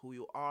values, who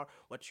you are,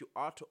 what you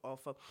are to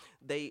offer.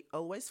 They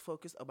always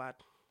focus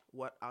about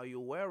what are you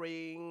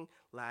wearing,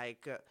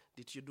 like,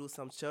 did you do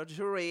some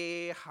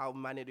surgery, how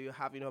money do you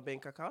have in your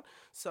bank account.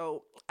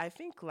 So I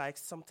think, like,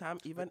 sometimes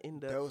even in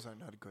the... Those are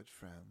not good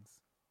friends.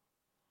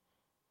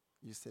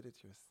 You said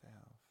it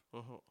yourself.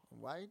 Mhm.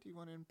 Why do you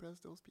want to impress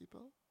those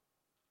people?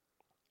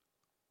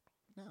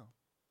 No.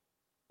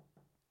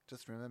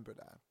 Just remember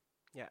that.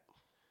 Yeah.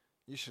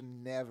 You should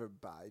never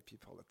buy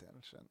people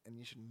attention, and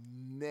you should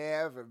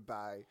never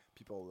buy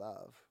people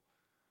love.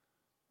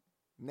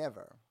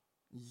 Never.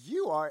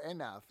 You are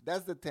enough.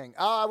 That's the thing.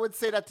 Oh, I would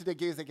say that to the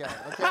gays again,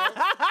 okay?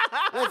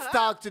 Let's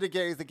talk to the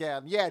gays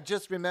again. Yeah,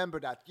 just remember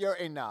that. You're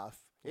enough.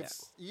 Yeah.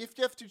 If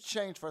you have to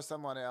change for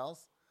someone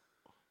else,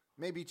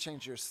 maybe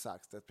change your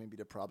socks. That may be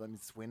the problem.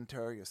 It's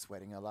winter. You're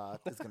sweating a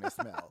lot. It's going to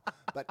smell.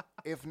 But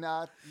if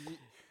not...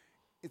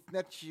 it's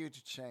not you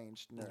to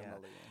change normally.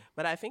 Yeah.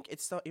 But I think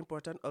it's so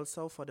important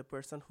also for the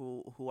person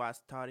who are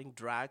starting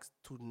drags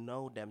to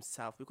know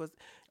themselves, because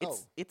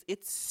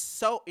it's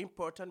so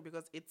important,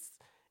 because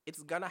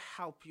it's gonna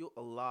help you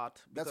a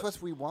lot. That's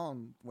what we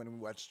want when we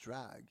watch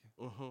drag.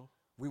 Mm-hmm.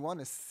 We want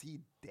to see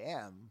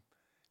them.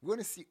 We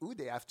want to see who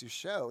they have to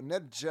show,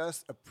 not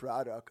just a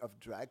product of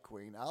drag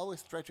queen. I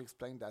always try to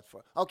explain that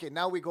for... Okay,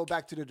 now we go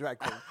back to the drag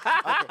queen.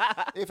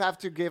 Okay, if I have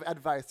to give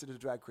advice to the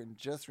drag queen,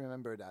 just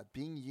remember that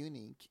being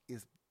unique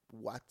is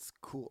what's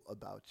cool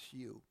about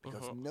you,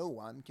 because no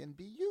one can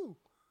be you.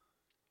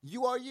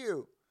 You are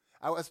you.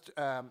 I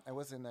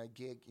was in a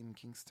gig in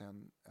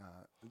Kingston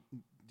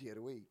the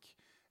other week,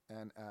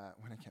 and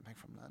when I came back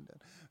from London.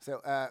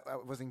 So I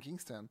was in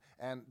Kingston,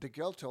 and the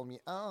girl told me,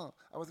 oh,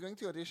 I was going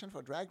to audition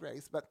for Drag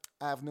Race, but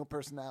I have no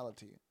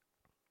personality.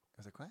 I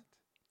was like, what?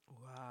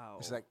 Wow.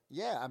 She's like,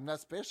 yeah, I'm not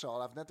special.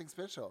 I have nothing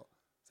special.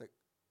 It's like,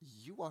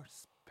 you are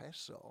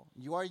special.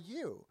 You are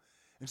you.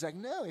 And she's like,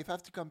 no, if I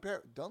have to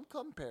compare, don't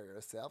compare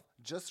yourself.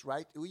 Just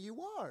write who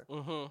you are.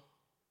 Mm-hmm.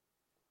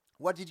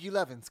 What did you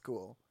love in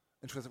school?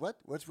 And she was, what?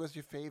 What was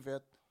your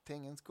favorite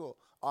thing in school?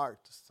 Art.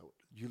 So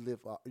you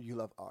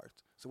love art.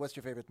 So what's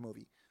your favorite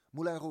movie?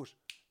 Moulin Rouge.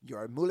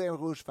 You're a Moulin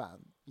Rouge fan.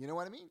 You know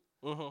what I mean?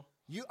 Mm-hmm.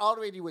 You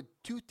already with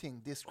two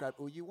things describe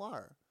who you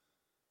are.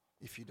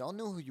 If you don't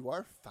know who you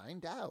are,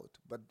 find out.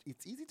 But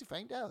it's easy to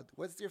find out.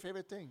 What's your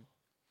favorite thing?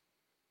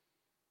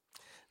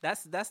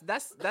 That's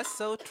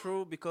so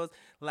true, because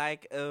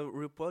like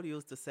RuPaul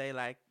used to say,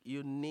 like,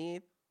 you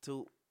need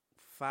to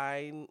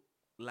find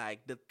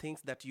like the things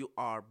that you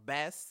are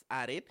best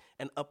at it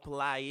and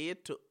apply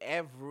it to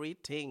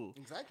everything.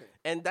 Exactly.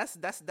 And that's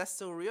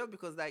so real,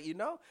 because like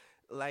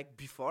like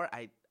before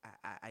I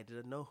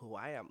didn't know who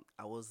I am.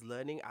 I was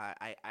learning.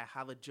 I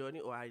have a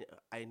journey, or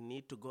I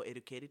need to go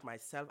educate it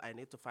myself. I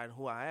need to find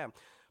who I am.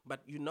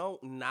 But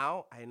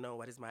now I know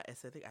what is my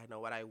aesthetic. I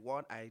know what I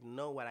want. I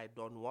know what I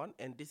don't want.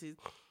 And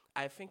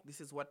I think this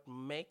is what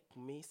makes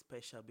me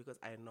special, because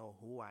I know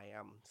who I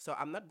am. So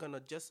I'm not going to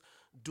just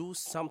do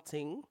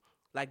something.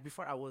 Like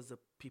before, I was a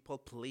people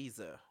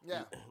pleaser.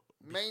 Yeah.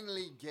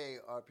 Mainly gay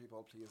are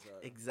people pleaser.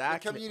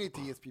 Exactly. The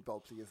community is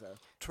people pleaser.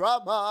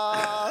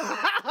 Trauma!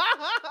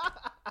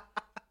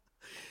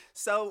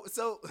 So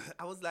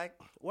I was like,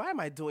 why am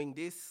I doing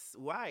this?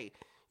 Why?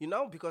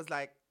 Because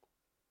like,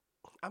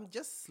 I'm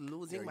just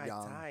losing my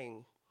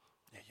time.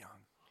 You're young.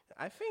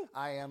 I think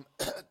I am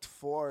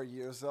 4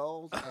 years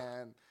old,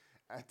 and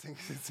I think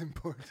it's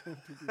important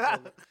to be no,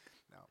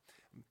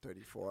 I'm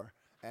 34.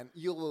 And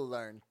you will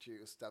learn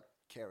to stop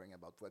caring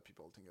about what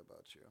people think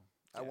about you.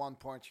 At one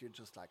point, you're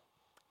just like,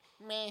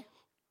 meh.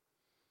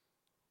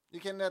 You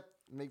cannot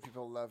make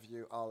people love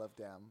you, all of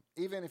them.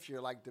 Even if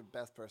you're like the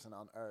best person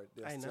on earth,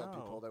 there's still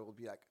people that will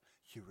be like,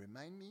 you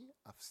remind me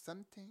of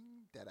something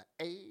that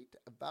I ate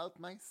about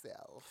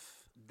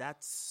myself.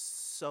 That's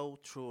so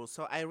true.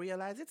 So I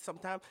realize it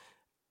sometimes.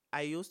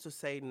 I used to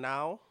say,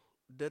 now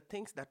the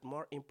things that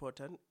more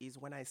important is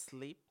when I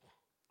sleep,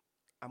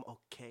 I'm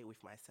okay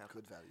with myself.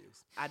 Good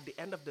values. At the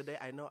end of the day,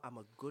 I know I'm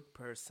a good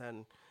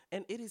person,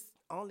 and it is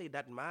only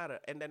that matter.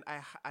 And then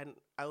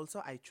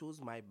I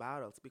choose my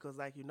battles, because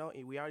like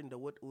we are in the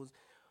wood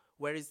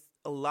where is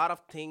a lot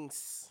of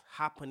things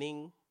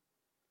happening,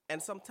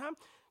 and sometimes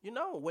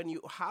when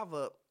you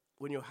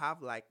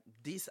have like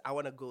this, I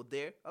want to go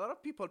there. A lot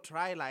of people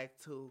try like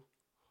to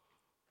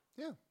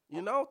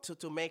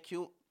to make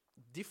you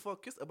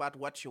defocus about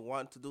what you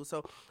want to do.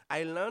 So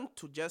I learned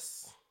to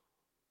just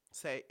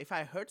Say, if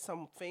I heard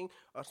something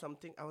or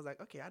something, I was like,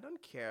 okay, I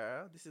don't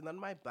care. This is not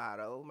my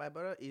battle. My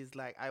battle is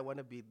like, I want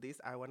to be this.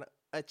 I want to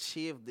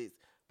achieve this.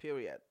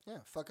 Period. Yeah,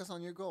 focus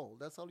on your goal.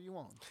 That's all you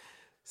want.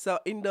 So,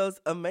 in those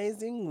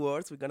amazing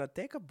words, we're gonna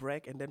take a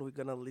break and then we're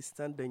gonna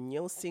listen the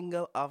new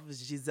single of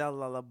Gisèle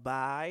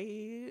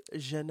Lullaby,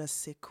 Je ne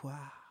sais quoi.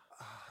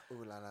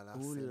 Ooh la la la,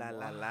 Ooh c'est la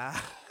la moi. la.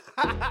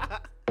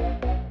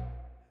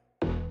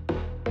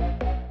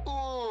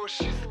 Ooh,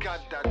 she's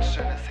got that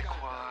je ne sais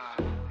quoi.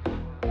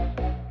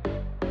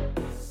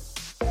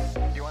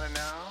 You wanna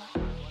know?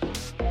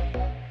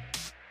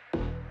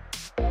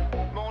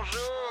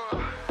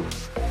 Bonjour.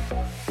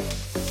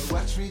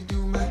 Watch me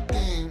do my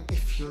thing.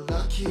 If you're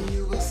lucky,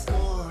 you will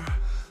score.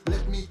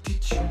 Let me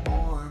teach you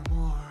more,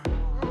 more.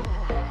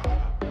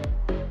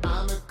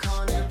 I'm a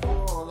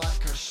carnivore,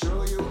 like I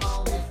show you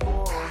all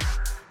before.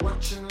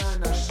 Watch and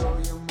learn, I'll show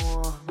you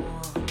more,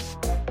 more.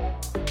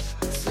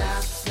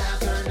 Slap, slap,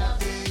 turn up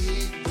the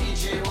heat.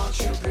 DJ, won't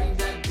you bring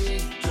that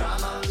beat?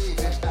 Drama, leave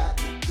it at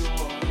the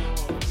door.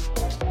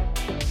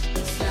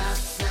 Snap,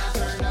 snap,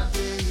 turn up the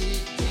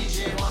heat.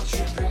 DJ, won't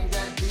you bring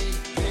that beat?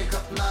 Pick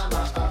up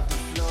mama off the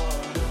floor.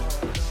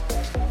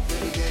 Let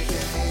me take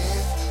a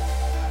hit.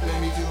 Let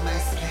me do my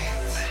split.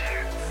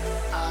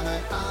 I'm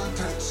an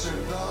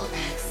untouchable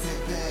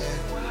exhibit.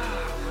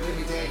 Let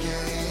me take a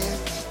hit.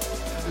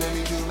 Let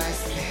me do my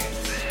split.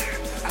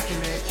 I can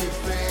make you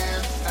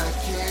flip a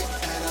kick,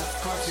 and of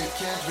course you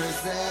can't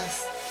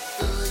resist.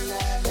 Ooh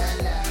la la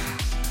la,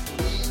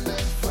 oui me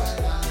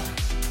voilà.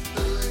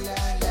 Ooh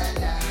la la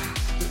la,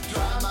 le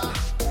drama,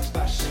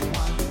 pas chez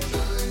moi.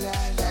 Ooh la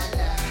la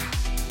la,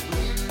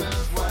 oui me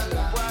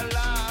voilà.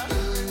 Voilà.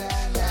 Ooh la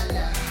la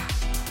la,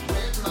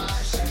 with my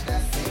je ne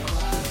sais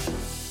quoi.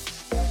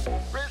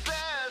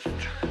 Resist.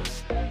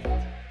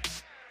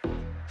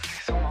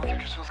 C'est sûrement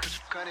quelque chose que je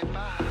connais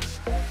pas.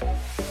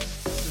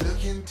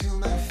 Look into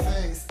my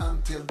face.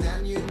 Until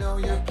then, you know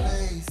your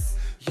place.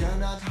 You're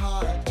not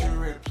hard to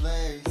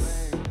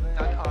replace.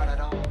 Not hard at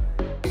all.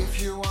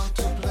 If you want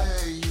to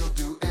play, you'll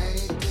do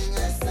anything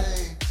I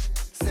say.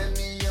 Send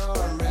me your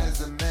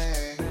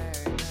resume.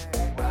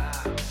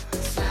 Wow.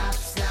 Snap,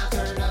 snap,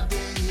 turn up the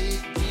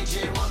heat.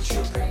 DJ, won't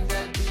you bring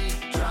that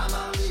beat?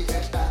 Drama, leave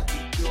it at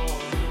the door.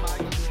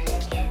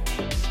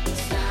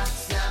 Snap,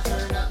 snap,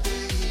 turn up the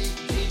heat.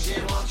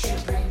 DJ, won't you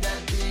bring that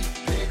beat?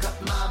 Pick up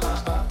mama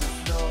off the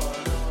floor.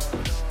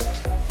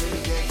 Let me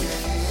take a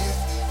hit.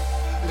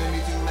 Let me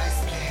do my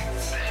split.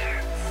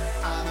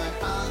 I'm an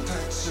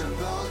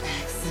untouchable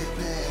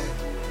exhibit.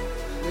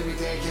 Let me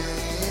take a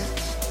hit.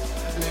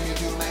 Let me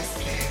do my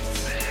split.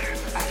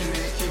 I can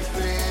make you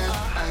feel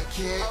a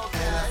kick,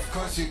 and of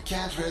course you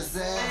can't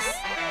resist.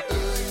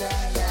 Ooh la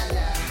la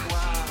la,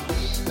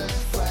 oui me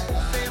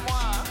voilà. C'est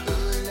moi.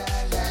 Ooh la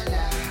la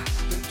la,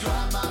 le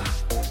drama,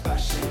 pas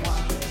chez moi.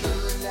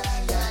 Ooh la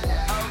la la,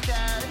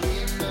 okay. Oui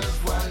me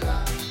voilà.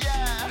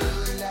 Yeah.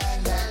 Ooh la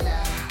la la,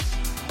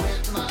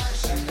 with my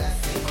je ne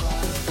sais quoi.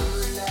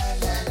 Ooh la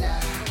la la,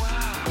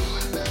 oui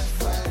me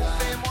voilà.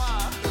 C'est moi.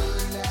 Ooh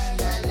la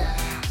la la,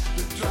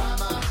 le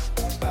drama,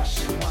 pas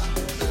chez moi.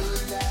 Ooh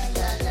la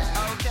la la,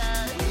 okay.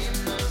 Oui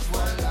me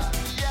voilà.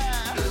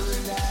 Yeah. Ooh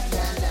la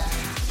la la,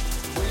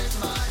 with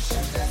my je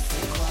ne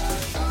sais quoi.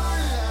 Ooh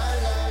la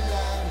la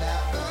la la,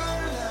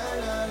 ooh la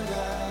la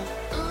la,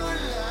 ooh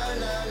la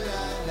la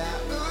la la,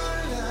 ooh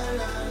la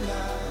la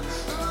la,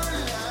 ooh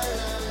la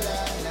la la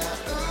la,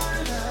 ooh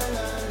la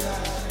la la,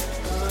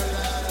 ooh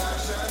la la,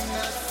 je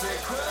ne sais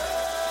quoi.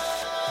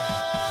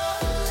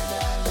 Ooh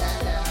la la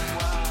la,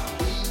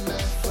 oui me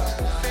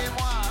voilà. C'est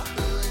moi.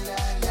 Ooh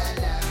la la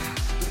la,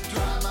 le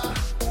drama,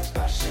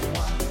 pas chez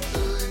moi.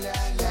 Ooh la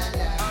la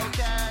la,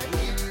 okay.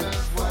 Oui me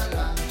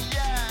voilà.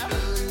 Yeah.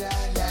 Ooh la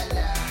la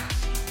la,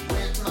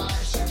 with my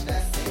je ne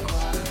sais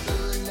quoi.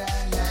 Ooh la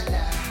la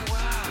la,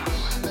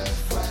 oui me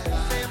voilà.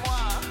 C'est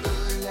moi.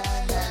 Ooh la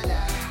la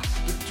la,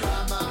 le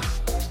drama,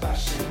 pas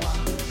chez moi.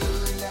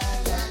 Ooh la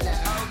la la,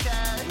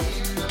 okay. Oui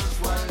me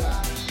voilà.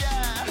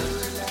 Yeah.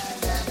 Ooh la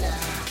la la,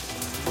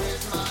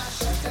 with my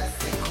je ne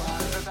sais quoi.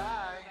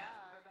 Bye.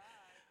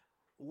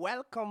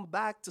 Welcome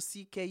back to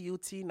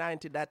CKUT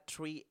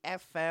 90.3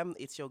 FM.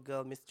 It's your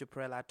girl, Miss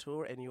Dupré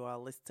Latour, and you are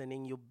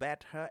listening You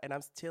Bet Her, and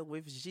I'm still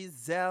with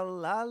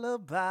Gisèle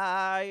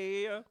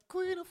Lullaby.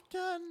 Queen of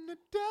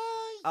Canada,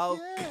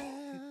 Okay.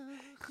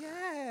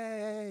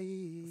 yeah. Yay.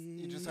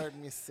 You just heard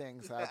me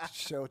sing, so I have to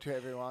show to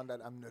everyone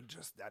that I'm not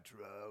just that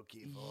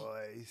rocky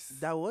voice.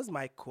 That was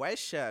my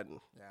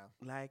question. Yeah.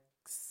 Like,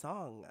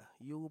 song,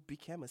 you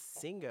became a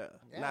singer.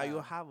 Now you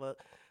Yeah. have a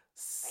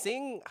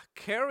sing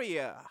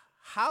career.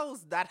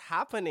 How's that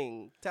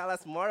happening? Tell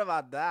us more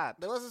about that.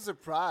 That was a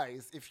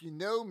surprise. If you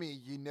know me,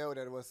 you know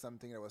that it was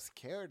something I was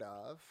scared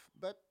of,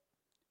 but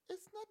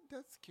it's not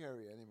that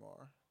scary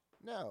anymore.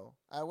 No,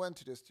 I went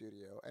to the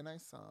studio and I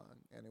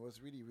sang, and it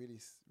was really, really,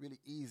 really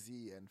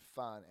easy and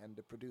fun. And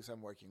the producer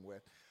I'm working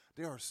with,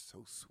 they are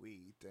so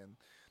sweet, and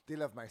they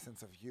love my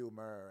sense of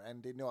humor,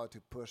 and they know how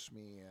to push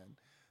me. And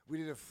we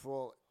did a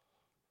full,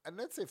 and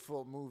let's say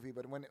full movie,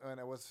 but when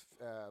I was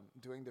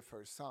doing the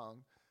first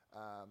song,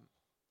 um,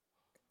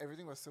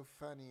 everything was so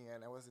funny,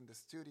 and I was in the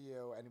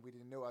studio, and we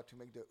didn't know how to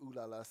make the ooh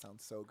la la sound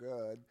so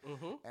good.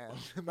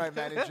 And my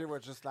manager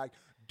was just like,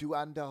 "Do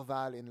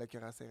Anderval in Le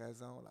Cœur a ses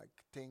raisons, like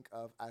think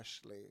of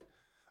Ashley."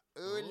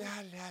 Ooh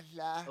la la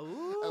la,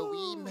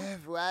 oui me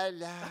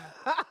voilà.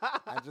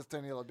 I just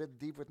turned a little bit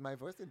deep with my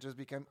voice. It just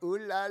became ooh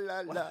la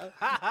la la,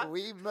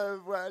 oui me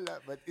voilà.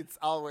 But it's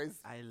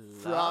always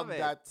from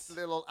that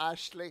little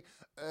Ashley.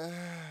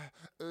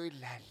 Ooh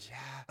la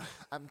la,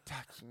 I'm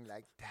talking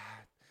like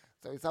that.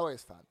 So it's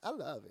always fun. I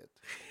love it.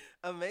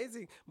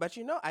 Amazing. But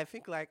I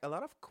think like a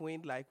lot of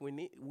queen, like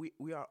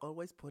we are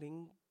always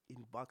putting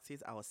in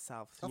boxes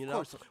ourselves.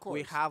 Of course.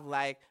 We have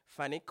like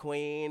funny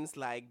queens,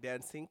 like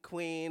dancing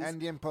queens. And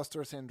the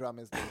imposter syndrome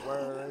is the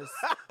worst.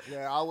 We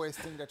always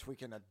think that we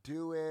cannot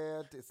do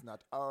it. It's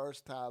not our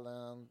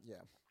talent.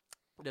 Yeah.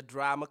 The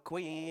drama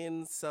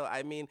queens. So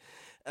I mean,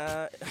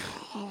 yeah,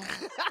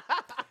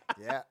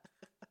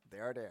 they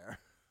are there.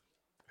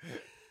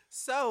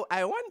 So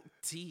I want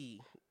tea.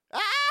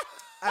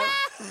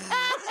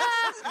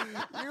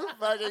 You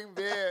fucking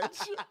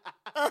bitch.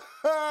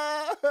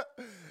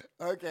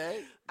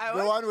 Okay.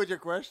 Go on with your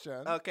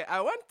question. Okay,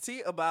 I want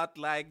tea about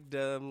like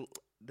the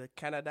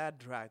Canada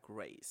Drag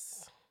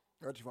Race.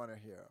 What do you want to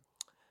hear?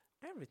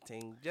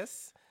 Everything.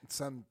 Just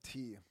some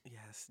tea.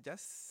 Yes,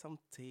 just some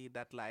tea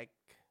that like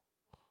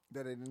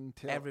that I didn't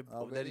tell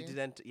everybody. That it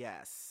didn't.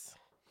 Yes.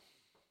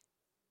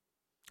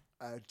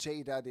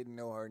 Jada didn't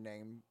know her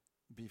name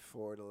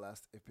before the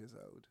last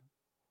episode.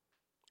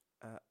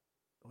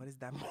 What is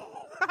that?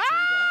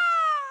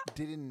 Jada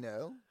didn't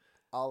know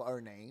all our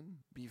name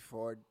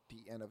before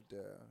the end of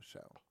the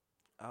show.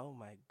 Oh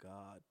my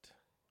God.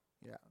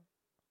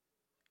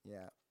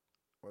 Yeah.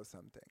 Or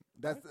something.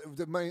 That's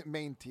the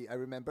main tea. I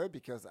remember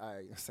because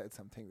I said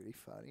something really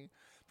funny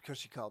because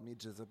she called me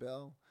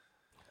Jezebel,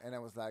 and I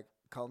was like,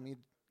 call me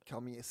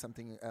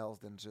something else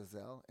than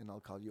Gisèle, and I'll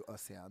call you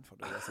Océane for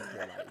the rest of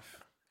your life.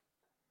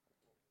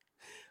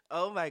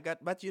 Oh my God.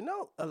 But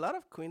a lot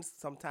of queens,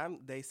 sometimes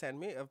they send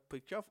me a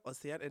picture of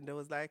Océane and they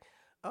was like,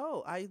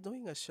 oh, are you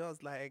doing a show? I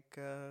was like,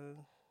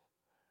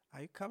 are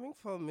you coming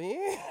for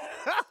me?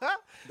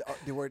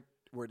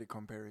 Were they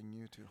comparing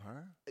you to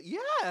her?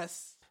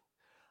 Yes.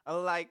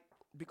 Like,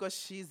 because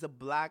she's a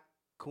black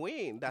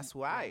queen. That's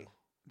why. Yeah.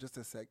 Just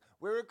a sec.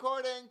 We're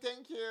recording.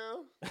 Thank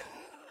you.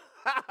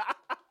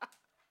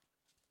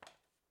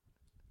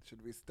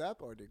 Should we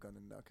stop or are they going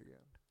to knock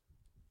again?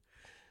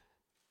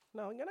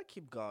 No, I'm going to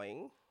keep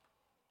going.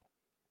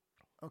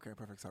 Okay,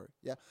 perfect. Sorry.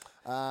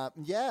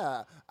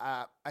 Yeah.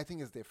 I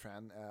think it's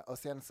different.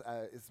 Océane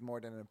is more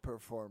than a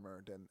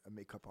performer than a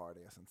makeup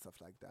artist and stuff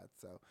like that.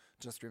 So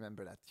just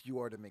remember that you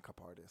are the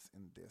makeup artist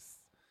in this.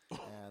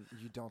 And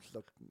you don't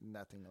look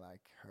nothing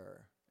like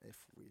her if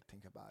we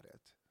think about it.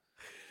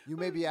 You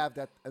maybe have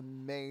that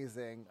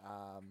amazing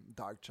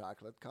dark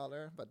chocolate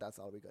color, but that's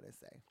all we're going to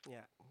say.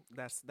 Yeah,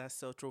 that's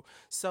so true.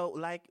 So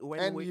like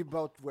when and you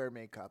both wear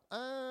makeup.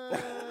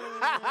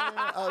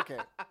 Okay.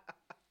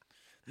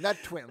 Not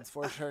twins,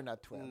 for sure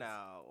not twins.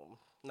 No,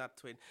 not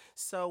twin.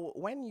 So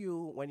when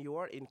you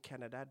were in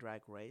Canada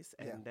Drag Race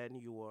and then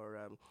you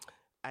were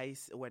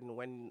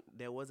when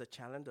there was a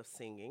challenge of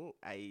singing,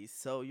 I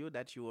saw you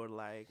that you were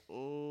like,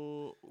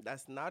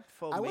 that's not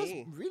for me. I was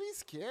really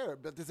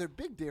scared, but there's a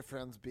big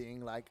difference being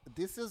like,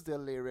 this is the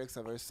lyrics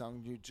of a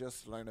song you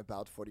just learned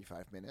about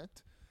 45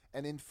 minutes,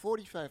 and in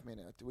 45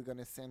 minutes, we're going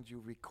to send you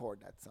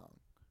record that song.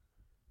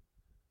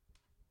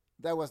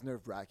 That was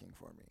nerve-wracking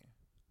for me.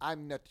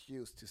 I'm not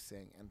used to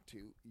sing and to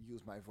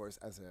use my voice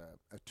as a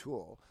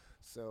tool.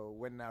 So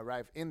when I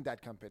arrived in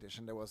that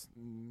competition, there was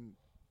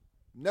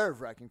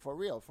nerve-wracking for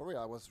real.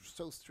 I was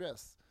so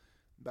stressed.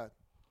 But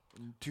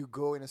to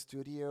go in a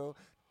studio,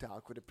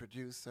 talk with a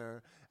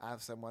producer,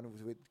 have someone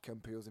who would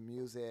compose the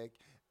music,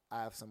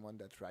 have someone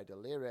that write the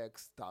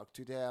lyrics, talk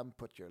to them,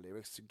 put your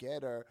lyrics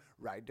together,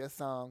 write the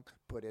song,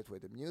 put it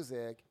with the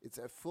music. It's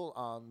a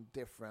full-on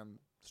different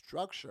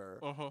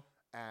structure.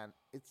 And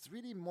it's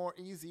really more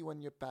easy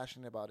when you're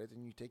passionate about it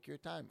and you take your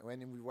time.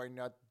 When we were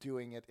not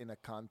doing it in a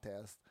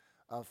contest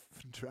of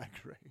Drag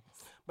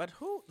Race. But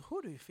who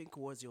do you think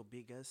was your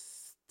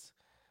biggest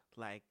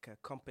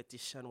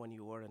competition when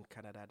you were in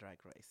Canada Drag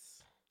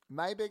Race?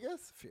 My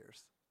biggest?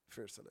 Fierce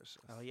Delicious.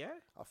 Oh yeah?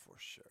 Oh, for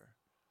sure.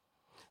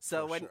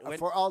 So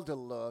for all the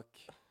look,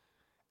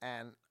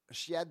 and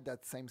she had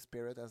that same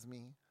spirit as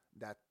me,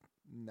 that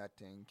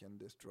nothing can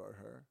destroy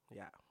her.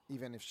 Yeah.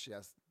 Even if she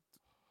has,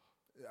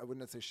 I would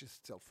not say she's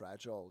still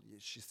fragile.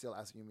 She still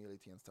has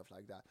humility and stuff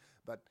like that.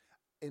 But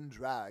in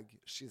drag,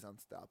 she's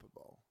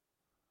unstoppable.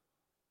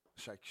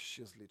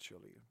 She's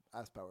literally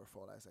as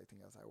powerful as I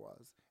think as I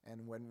was.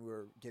 And when we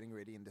were getting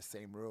ready in the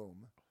same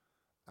room,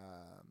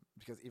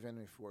 because even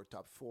if we're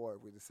top 4,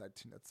 we decided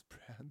to not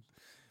spread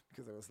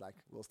because I was like,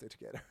 we'll stay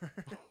together.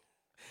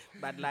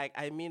 But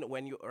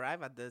when you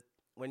arrive that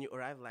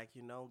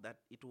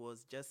it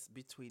was just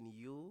between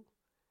you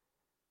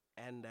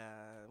and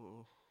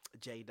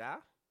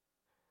Jada.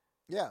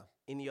 Yeah.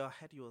 In your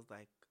head, you was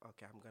like,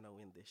 okay, I'm going to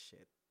win this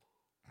shit.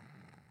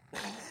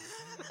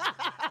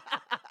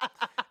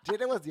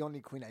 Jada was the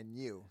only queen I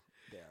knew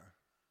there.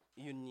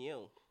 You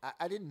knew.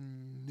 I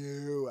didn't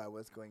know I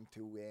was going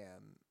to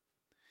win.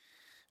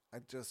 I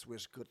just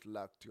wish good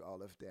luck to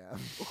all of them.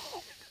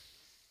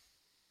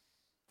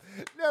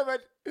 No,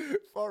 but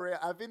for real,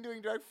 I've been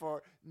doing drag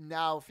for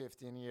now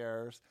 15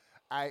 years.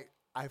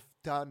 I've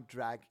done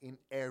drag in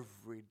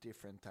every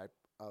different type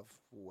of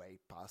way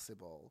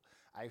possible.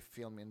 I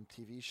film in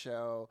TV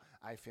show.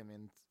 I film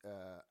in.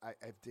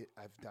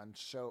 I've done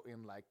show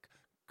in like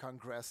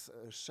Congress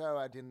show.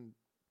 I didn't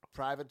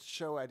private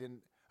show. I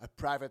didn't a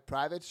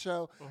private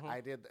show.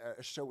 I did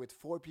a show with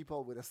 4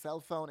 people with a cell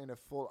phone in a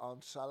full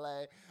on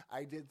chalet.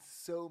 I did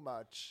so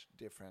much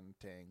different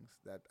things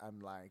that I'm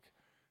like,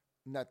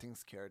 nothing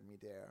scared me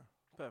there.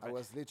 Perfect. I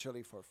was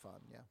literally for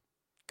fun. Yeah.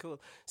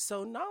 Cool.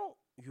 So now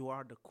you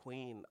are the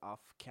queen of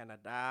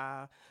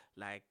Canada.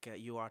 Like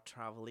you are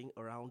traveling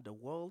around the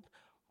world.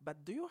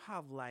 But do you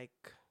have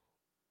like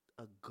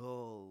a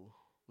goal,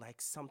 like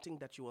something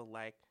that you will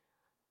like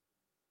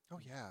Oh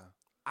yeah.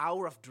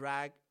 out of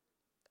drag?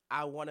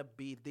 I want to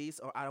be this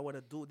or I want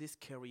to do this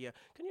career.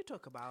 Can you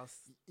talk about?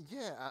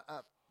 Yeah.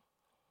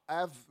 I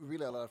have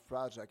really a lot of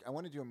projects. I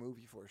want to do a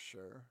movie for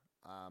sure.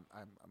 I'm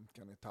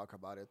gonna talk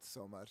about it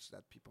so much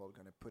that people are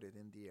gonna put it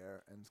in the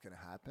air and it's gonna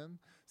happen.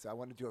 So I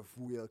want to do a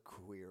real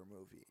queer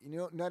movie. You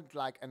know, not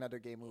like another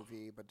gay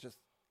movie, but just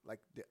like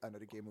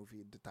another gay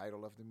movie. The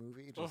title of the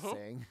movie, just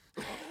saying.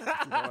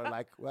 People are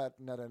like, what?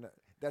 Not another.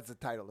 That's the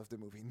title of the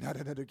movie, not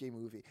another gay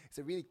movie. It's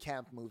a really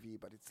camp movie,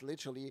 but it's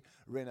literally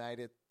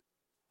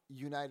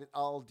united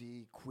all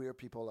the queer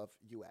people of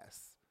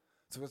U.S.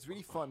 So it was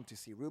really fun to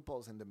see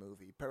RuPaul's in the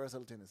movie. Paris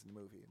Hilton is in the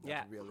movie.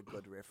 Not a really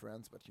good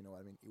reference, but you know what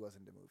I mean. He was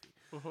in the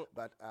movie.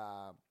 But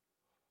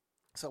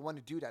so I want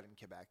to do that in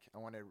Quebec. I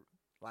want to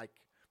like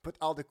put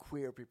all the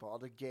queer people, all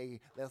the gay,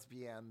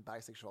 lesbian,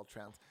 bisexual,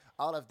 trans,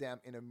 all of them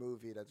in a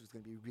movie that was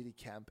going to be really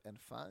camp and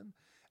fun.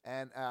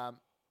 And I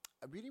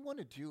really want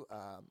to do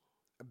a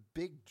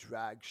big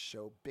drag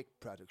show, big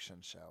production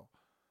show,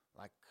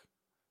 like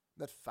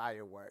not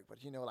firework,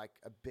 but you know, like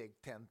a big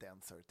 10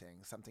 dancer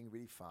thing, something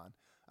really fun.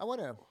 I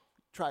want to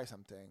try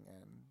something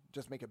and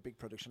just make a big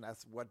production.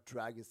 That's what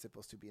drag is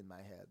supposed to be in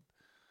my head.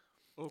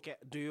 Okay.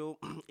 Do you?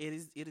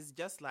 It is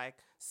just like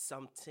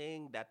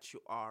something that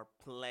you are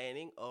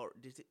planning, or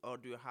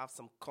do you have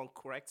some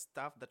concrete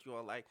stuff that you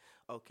are like,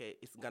 okay,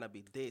 it's gonna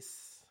be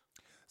this.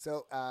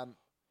 So,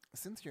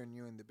 since you're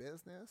new in the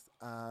business,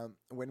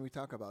 when we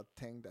talk about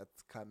things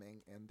that's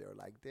coming and they're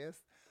like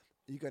this,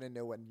 you're gonna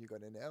know when you're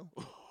gonna know.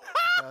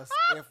 Because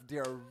if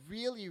they're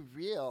really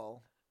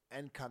real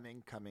and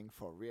coming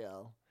for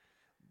real,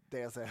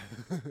 there's a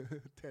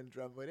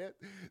tantrum with it.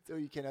 So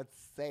you cannot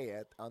say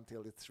it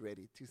until it's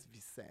ready to be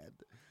said.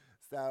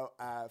 So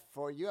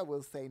for you, I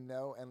will say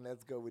no, and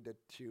let's go with the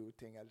 2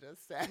 thing I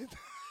just said.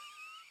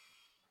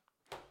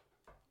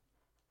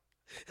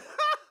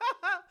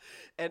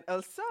 And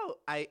also,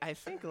 I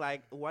think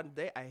like one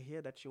day I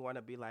hear that you want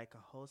to be like a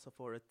host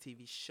for a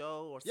TV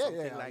show or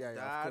something like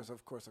that.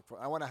 Of course.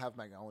 I want to have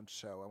my own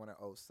show. I want to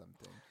host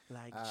something.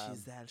 Like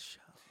Gisèle show.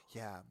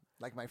 Yeah,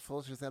 like my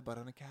full Gisèle, but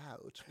on a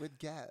couch with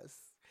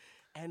guests.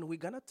 And we're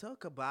gonna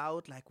talk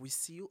about like we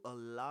see you a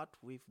lot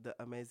with the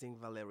amazing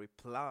Valerie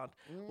Plante.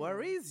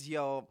 Where is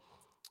your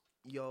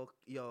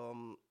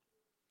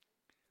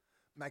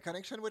my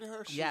connection with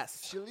her?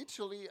 Yes. She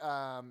literally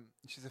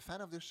she's a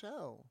fan of the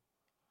show.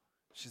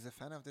 She's a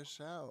fan of the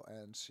show,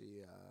 and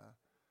she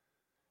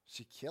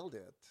killed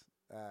it.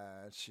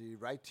 She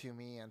wrote to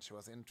me, and she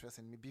was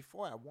interested in me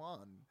before I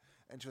won.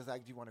 And she was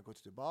like, "Do you want to go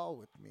to the ball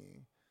with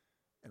me?"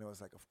 And I was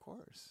like, "Of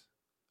course."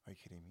 Are you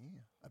kidding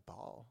me? A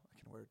ball? I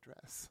can wear a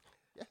dress.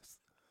 Yes,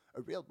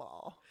 a real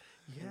ball.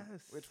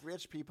 Yes. With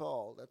rich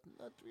people. That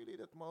not really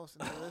that most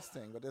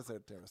interesting, but there's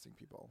interesting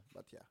people.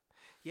 But yeah.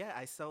 Yeah,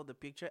 I saw the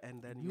picture,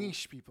 and then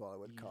Niche people, I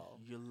would call.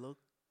 you look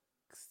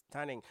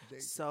stunning.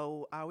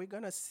 So, are we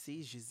gonna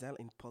see Gisèle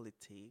in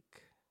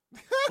politics?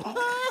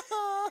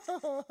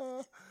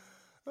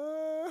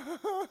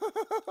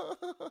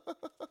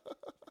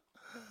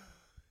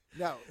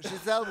 No,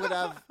 Gisèle would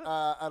have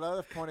a lot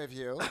of point of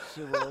view.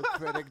 She will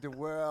critique the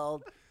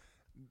world.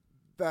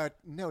 But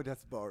no,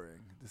 that's boring.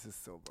 This is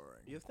so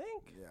boring. You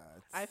think? Yeah.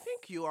 I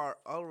think you are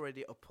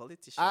already a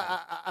politician.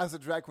 As a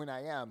drag queen,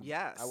 I am.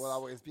 Yes. I will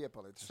always be a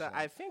politician. So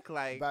I think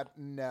like. But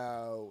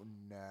no.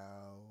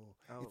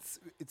 Oh.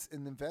 It's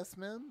an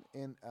investment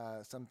in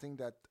something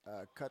that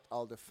cut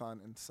all the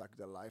fun and suck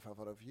the life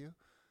out of you.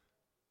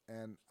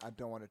 And I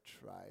don't want to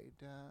try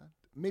that.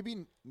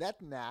 Maybe not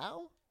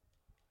now.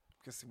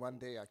 Because one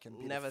day I can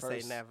be never the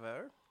first, say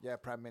never. Yeah,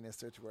 prime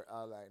minister to wear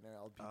eyeliner.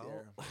 I'll be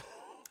there. Oh.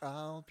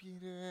 I'll be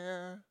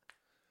there.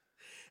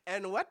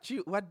 And what do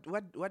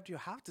you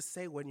have to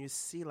say when you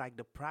see like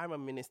the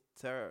prime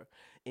minister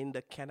in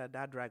the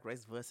Canada Drag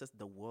Race versus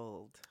the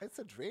world? It's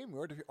a dream.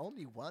 We're the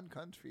only one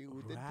country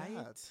who did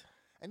that.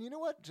 And you know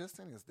what?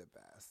 Justin is the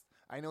best.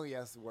 I know he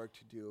has work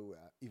to do,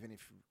 even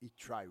if he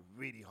tried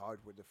really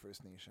hard with the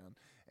First Nation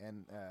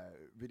and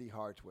really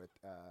hard with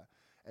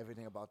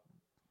everything about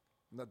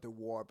not the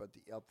war, but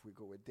the help we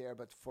go with there.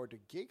 But for the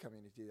gay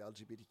community, the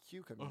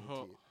LGBTQ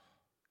community,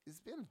 it's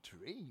been a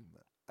dream.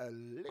 a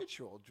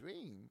literal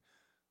dream.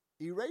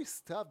 Erase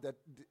stuff that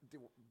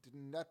did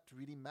not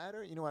really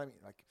matter. You know what I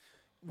mean? Like,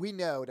 we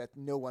know that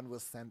no one will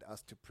send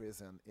us to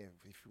prison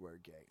if we were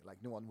gay.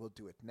 Like, no one will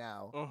do it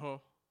now. Mm-hmm.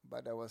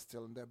 But that was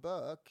still in the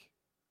book.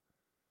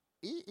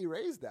 He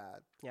erased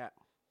that. Yeah.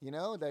 You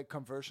know, the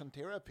conversion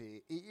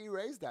therapy. He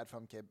erased that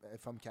from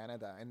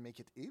Canada and make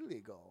it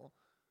illegal.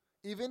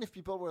 Even if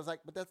people were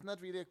like, but that's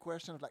not really a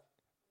question of like,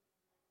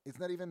 it's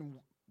not even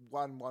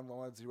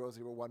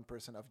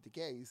 1,001% of the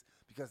gays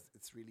because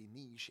it's really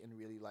niche and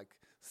really like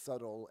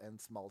subtle and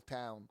small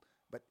town.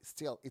 But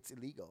still, it's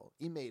illegal.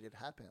 He made it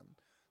happen.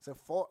 So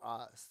for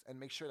us, and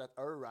make sure that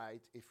our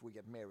right if we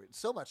get married.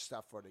 So much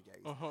stuff for the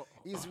gays.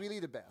 He's really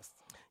the best.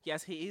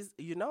 Yes, he is.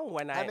 You know,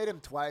 when I met him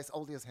twice,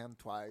 hold his hand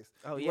twice.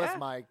 Oh, he yeah? was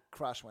my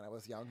crush when I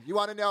was young. You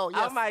want to know?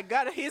 Yes. Oh my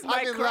God, he's my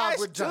I'm in crush love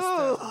with too.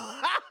 Justin.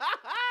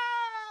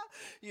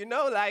 You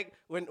know, like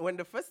when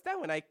the first time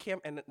when I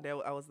came and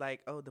I was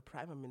like, oh, the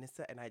Prime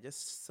Minister, and I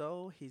just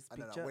saw his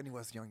picture. No. When he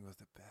was young, he was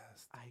the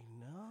best. I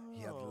know.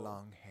 He had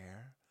long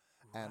hair,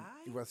 and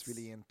he was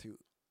really into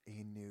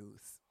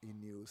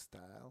Innu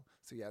style.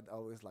 So he had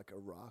always like a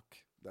rock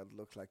that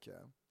looked like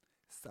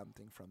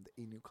something from the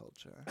Innu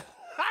culture.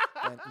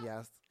 And he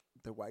has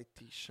the white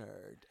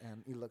T-shirt,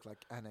 and he looked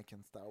like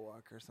Anakin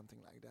Skywalker, something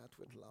like that,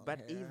 with long hair.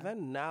 But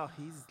even now,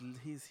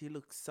 he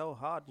looks so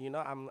hot. You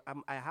know,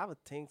 I have a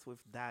thing with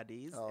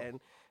daddies, and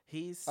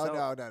he's so.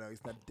 Oh no,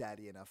 he's not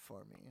daddy enough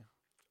for me.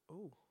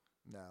 Oh.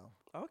 No.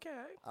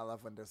 Okay. I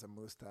love when there's a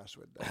mustache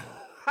with that.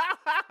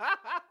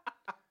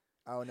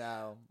 Oh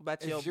no!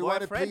 But if you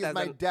want to please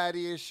my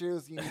daddy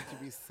issues, you need to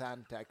be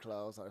Santa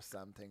Claus or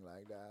something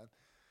like that.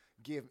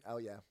 Oh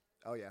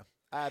yeah.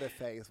 I had a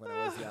phase when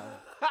I was young.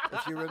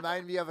 If you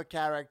remind me of a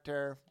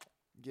character,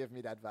 give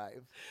me that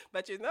vibe.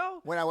 But you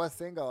know, when I was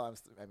single,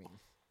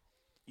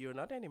 you're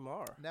not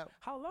anymore. No.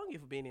 How long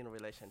you've been in a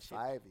relationship?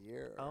 5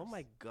 years. Oh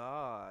my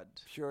God!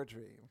 Pure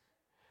dream.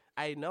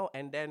 I know,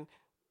 and then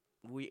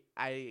we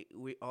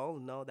all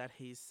know that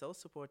he's so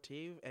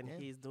supportive and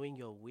he's doing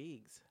your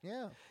wigs.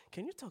 Yeah.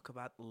 Can you talk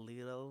about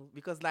little,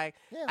 because like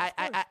yeah,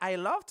 I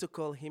love to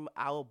call him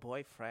our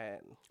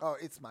boyfriend. Oh,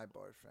 it's my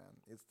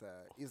boyfriend.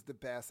 He's the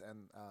best,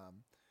 and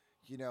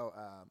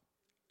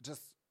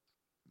just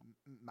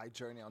my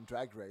journey on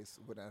Drag Race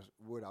wouldn't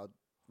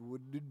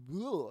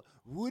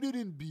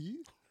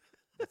be.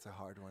 That's a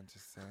hard one to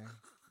say.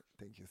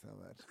 Thank you so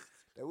much.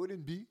 That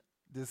wouldn't be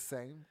the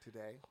same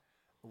today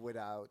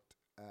without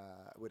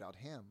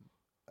him.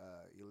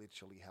 He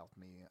literally helped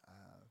me.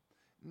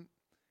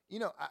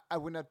 I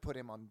would not put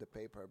him on the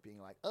paper being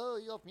like, oh,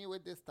 you helped me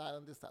with this style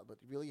and this style, but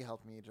he really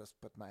helped me just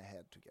put my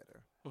head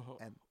together.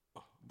 And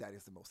that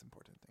is the most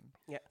important thing.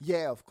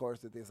 Yeah, of course,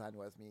 the design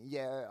was me.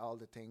 Yeah, all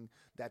the thing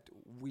that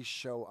we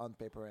show on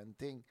paper and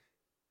thing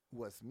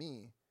was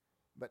me.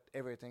 But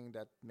everything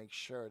that makes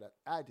sure that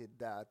I did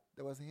that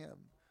was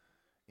him.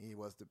 He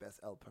was the best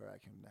helper I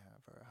can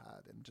have ever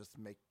had, and just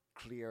make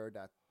clear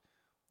that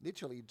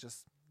literally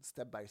just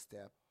step by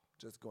step,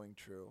 just going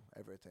through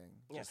everything.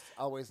 Yeah. Just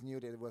always knew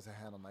that there was a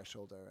hand on my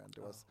shoulder and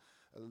there was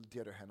the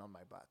other hand on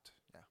my butt.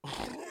 Yeah.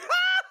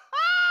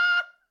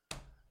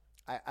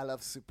 I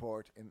love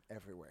support in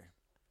every way.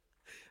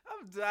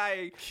 I'm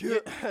dying.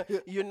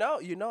 You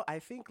know, I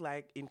think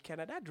like in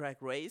Canada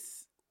Drag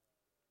Race,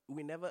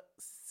 we never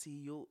see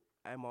you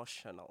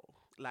emotional.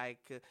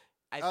 Like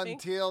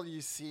until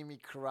you see me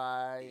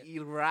cry,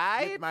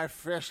 right? With my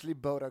freshly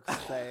Botox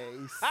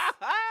face.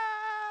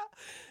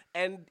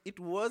 And it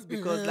was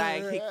because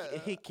like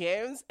he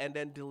came and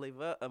then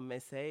deliver a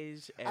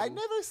message. And I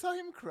never saw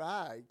him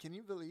cry. Can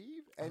you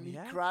believe? And he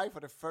cried for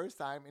the first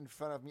time in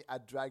front of me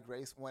at Drag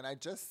Race when I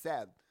just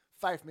said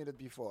 5 minutes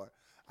before,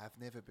 I've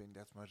never been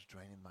that much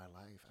drained in my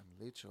life. I'm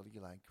literally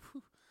like,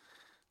 whew,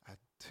 at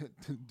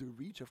the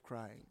reach of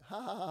crying.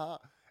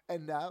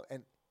 And now,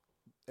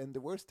 and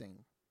the worst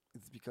thing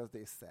is because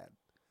they said,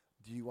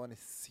 do you want to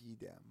see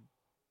them?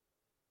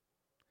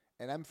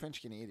 And I'm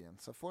French Canadian.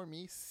 So for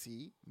me,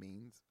 see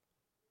means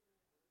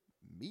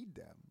meet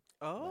them.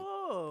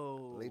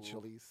 Oh. Like,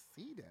 literally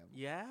see them.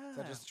 Yeah.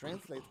 So I just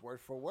translate word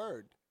for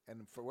word.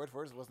 And for word it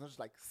was not just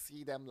like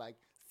see them, like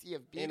see a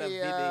video. In a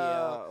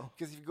video.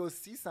 Because if you go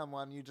see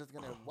someone, you're just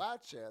going to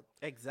watch it.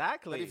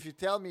 Exactly. But if you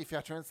tell me, if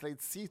I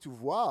translate see to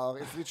voir,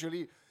 it's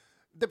literally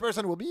the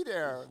person will be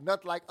there.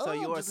 Not like, so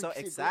you were so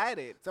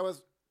excited. So I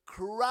was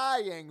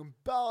crying,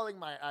 bawling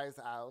my eyes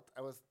out.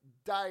 I was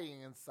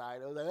dying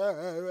inside. I was like,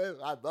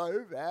 I'm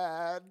so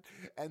bad.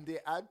 And they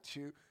had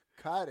to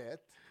cut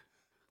it.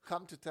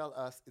 Come to tell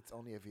us it's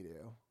only a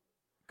video.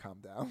 Calm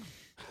down.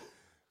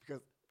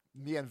 Because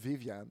me and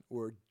Vivian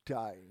were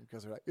dying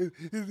because we're like,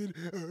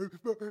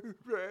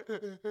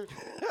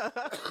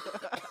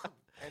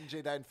 and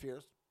Jada and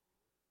Fierce.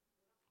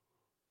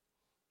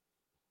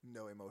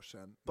 No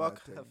emotion.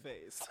 Poker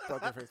face.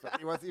 Poker face. But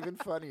it was even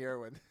funnier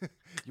when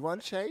you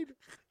want shade?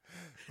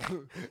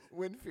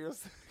 When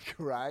Fierce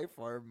cried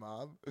for her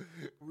mom,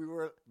 we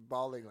were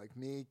bawling. Like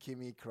me,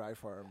 Kimmy cried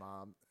for her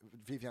mom.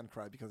 Vivian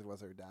cried because it was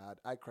her dad.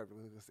 I cried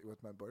because it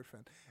was my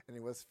boyfriend. And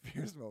it was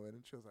Fierce moment,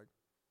 and she was like,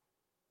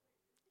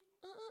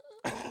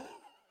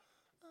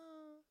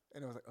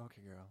 And I was like,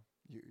 okay, girl,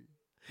 you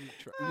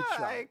try, you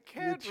try, I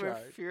can't you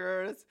try.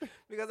 refuse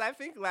because I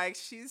think like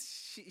she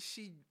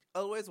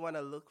always want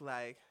to look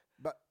like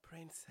But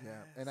princess.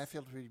 yeah, and I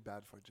felt really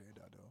bad for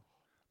Jada though.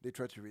 They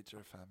tried to reach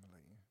her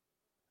family,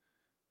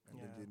 and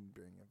Yeah. they didn't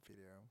bring a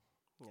video,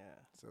 Yeah.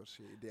 so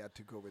they had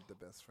to go with the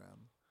best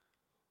friend.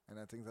 And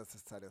I think that's the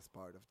saddest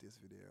part of this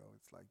video.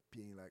 It's like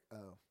being like,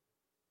 oh,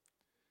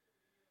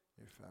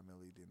 your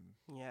family didn't.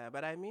 Yeah,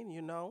 but I mean,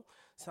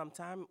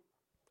 sometime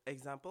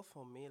example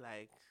for me,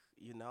 like,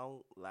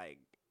 like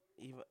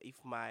if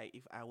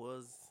I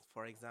was,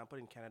 for example,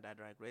 in Canada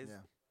Drag Race,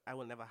 Yeah, I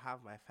will never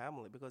have my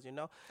family because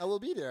I will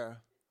be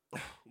there.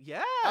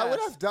 yes. I would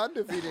have done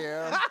the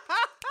video,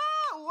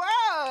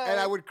 Wow. and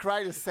I would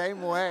cry the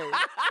same way.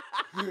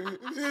 I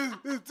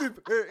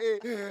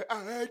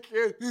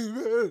can't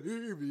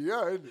believe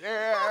you're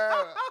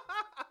there.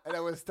 And I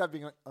was stop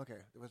being like,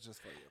 okay, it was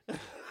just for you.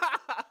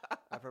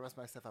 I promised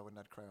myself I would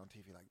not cry on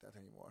TV like that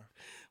anymore.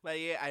 But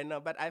yeah, I know.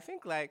 But I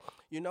think like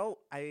the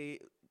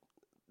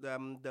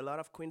lot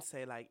of queens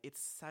say like it's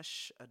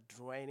such a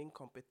draining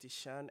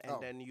competition,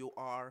 and then you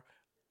are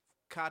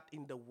cut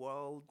in the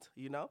world.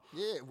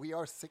 Yeah, we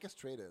are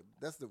sequestrated.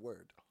 That's the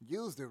word.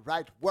 Use the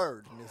right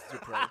word, Miss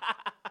Dupré.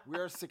 We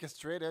are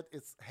sequestrated.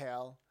 It's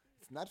hell.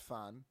 It's not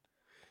fun.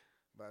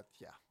 But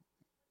yeah.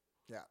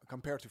 Yeah,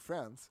 compared to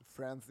France,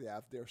 they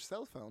have their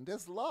cell phone.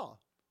 There's law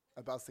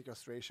about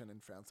sequestration in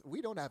France.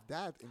 We don't have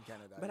that in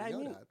Canada. But you I know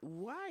mean, that.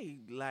 why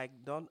like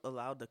don't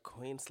allow the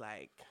queens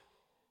like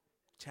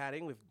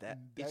chatting with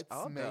each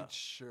other?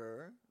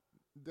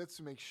 That's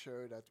to make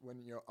sure that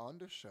when you're on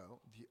the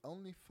show, the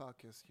only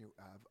focus you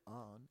have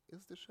on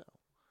is the show.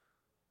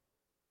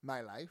 My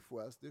life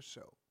was the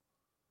show.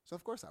 So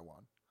of course I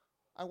won.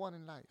 I won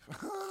in life.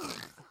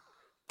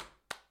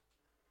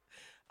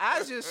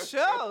 As you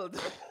should.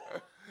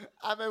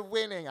 I'm a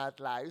winning at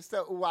life,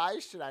 so why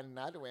should I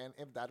not win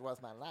if that was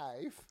my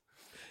life?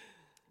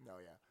 No,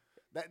 yeah.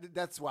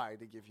 That's why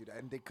they give you that.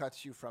 And they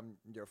cut you from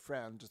your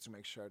friend just to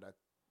make sure that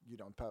you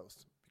don't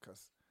post.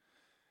 Because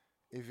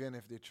even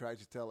if they try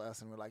to tell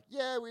us and we're like,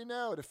 yeah, we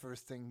know, the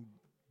first thing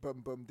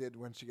Bum Bum did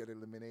when she got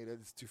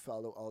eliminated is to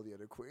follow all the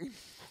other queens.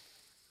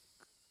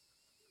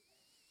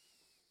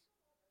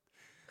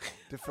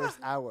 The first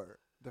hour,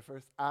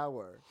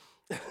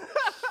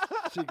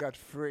 she got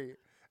free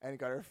and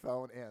got her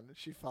phone in.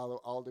 She followed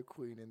all the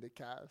queen in the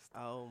cast.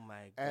 Oh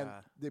my god. And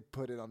they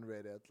put it on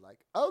Reddit like,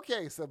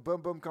 okay, so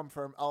Boom Boom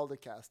confirmed all the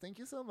cast. Thank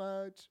you so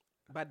much.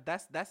 But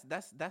that's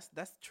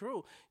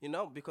true,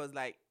 because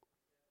like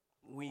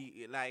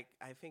I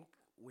think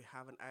we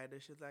have an idea.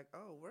 She's like,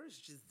 oh, where's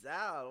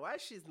Gisèle? Why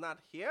she's not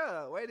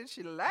here? Why did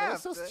she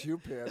laugh? That's so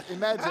stupid.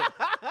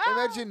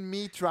 Imagine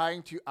me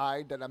trying to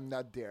hide that I'm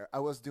not there. I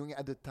was doing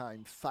at the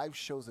time 5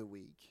 shows a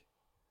week.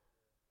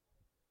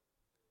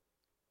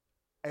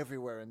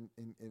 Everywhere in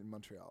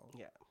Montreal.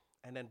 Yeah.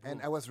 And then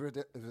And I was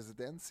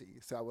residency.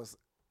 So I was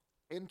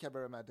in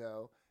Cabaret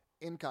Mado,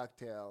 in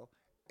Cocktail,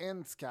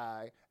 in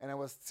Sky, and I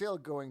was still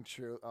going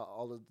through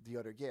all of the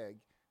other gig.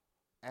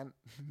 And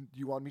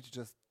you want me to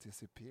just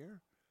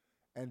disappear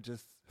and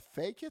just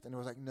fake it? And I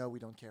was like, no, we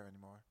don't care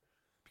anymore.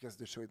 Because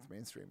the show is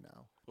mainstream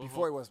now.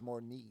 Before it was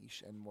more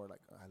niche and more like,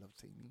 I love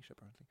saying niche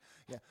apparently.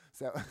 Yeah.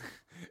 So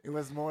it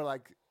was more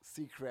like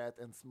secret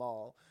and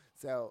small.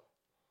 So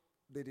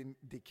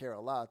they care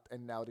a lot,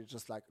 and now they're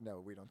just like,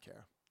 no, we don't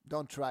care.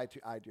 Don't try to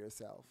hide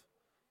yourself.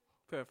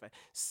 Perfect.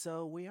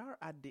 So we are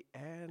at the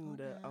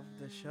end of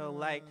the show.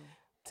 Like,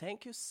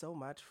 thank you so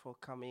much for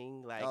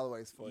coming. Like,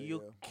 Always for you.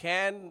 You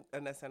can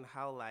understand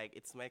how like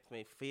it makes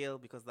me feel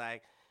because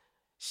like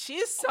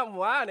she's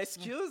someone.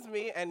 Excuse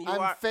me, and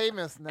I'm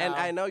famous now, and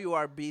I know you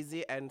are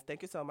busy. And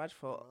thank you so much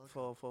for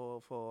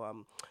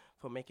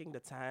making the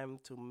time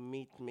to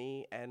meet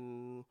me.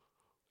 And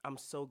I'm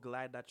so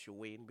glad that you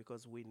win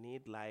because we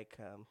need like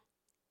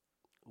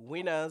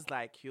winners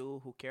like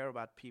you who care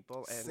about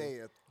people. And say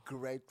it.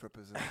 Great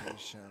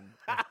representation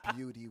of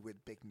beauty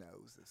with big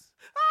noses.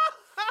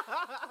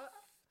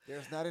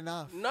 There's not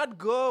enough. Not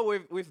go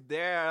with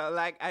their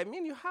like. I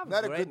mean, you have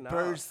Not a great good nose.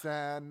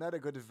 person. Not a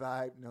good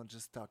vibe. No,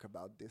 just talk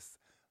about this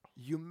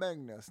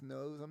humongous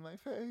nose on my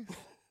face.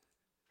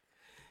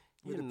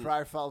 With the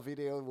profile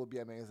video, it will be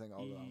amazing.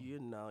 All along.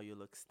 You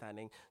look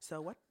stunning.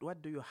 So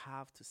what do you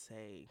have to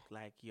say?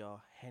 Like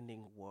your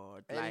ending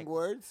word. Ending like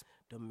words?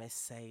 The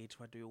message.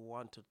 What do you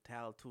want to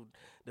tell to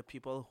the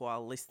people who are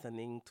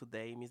listening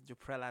today? Miss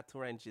Dupré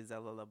Latour and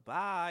Gisèle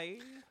Lullaby.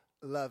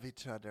 Love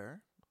each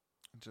other.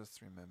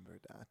 Just remember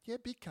that. Yeah,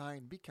 be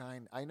kind. Be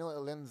kind. I know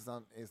Ellen's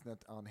is not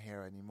on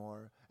hair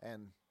anymore,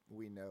 and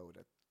we know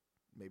that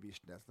maybe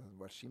that's not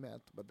what she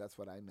meant, but that's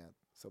what I meant.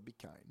 So be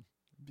kind.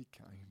 Be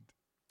kind.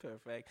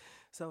 Perfect.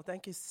 So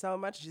thank you so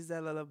much,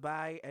 Gisèle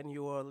Lullaby, and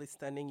you are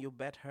listening. You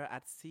bet her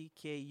at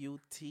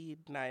CKUT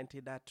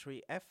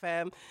 90.3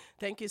 FM.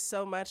 Thank you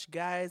so much,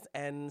 guys,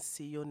 and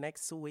see you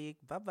next week.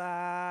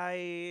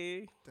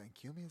 Bye-bye.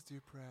 Thank you, Miss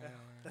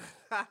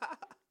Dupré.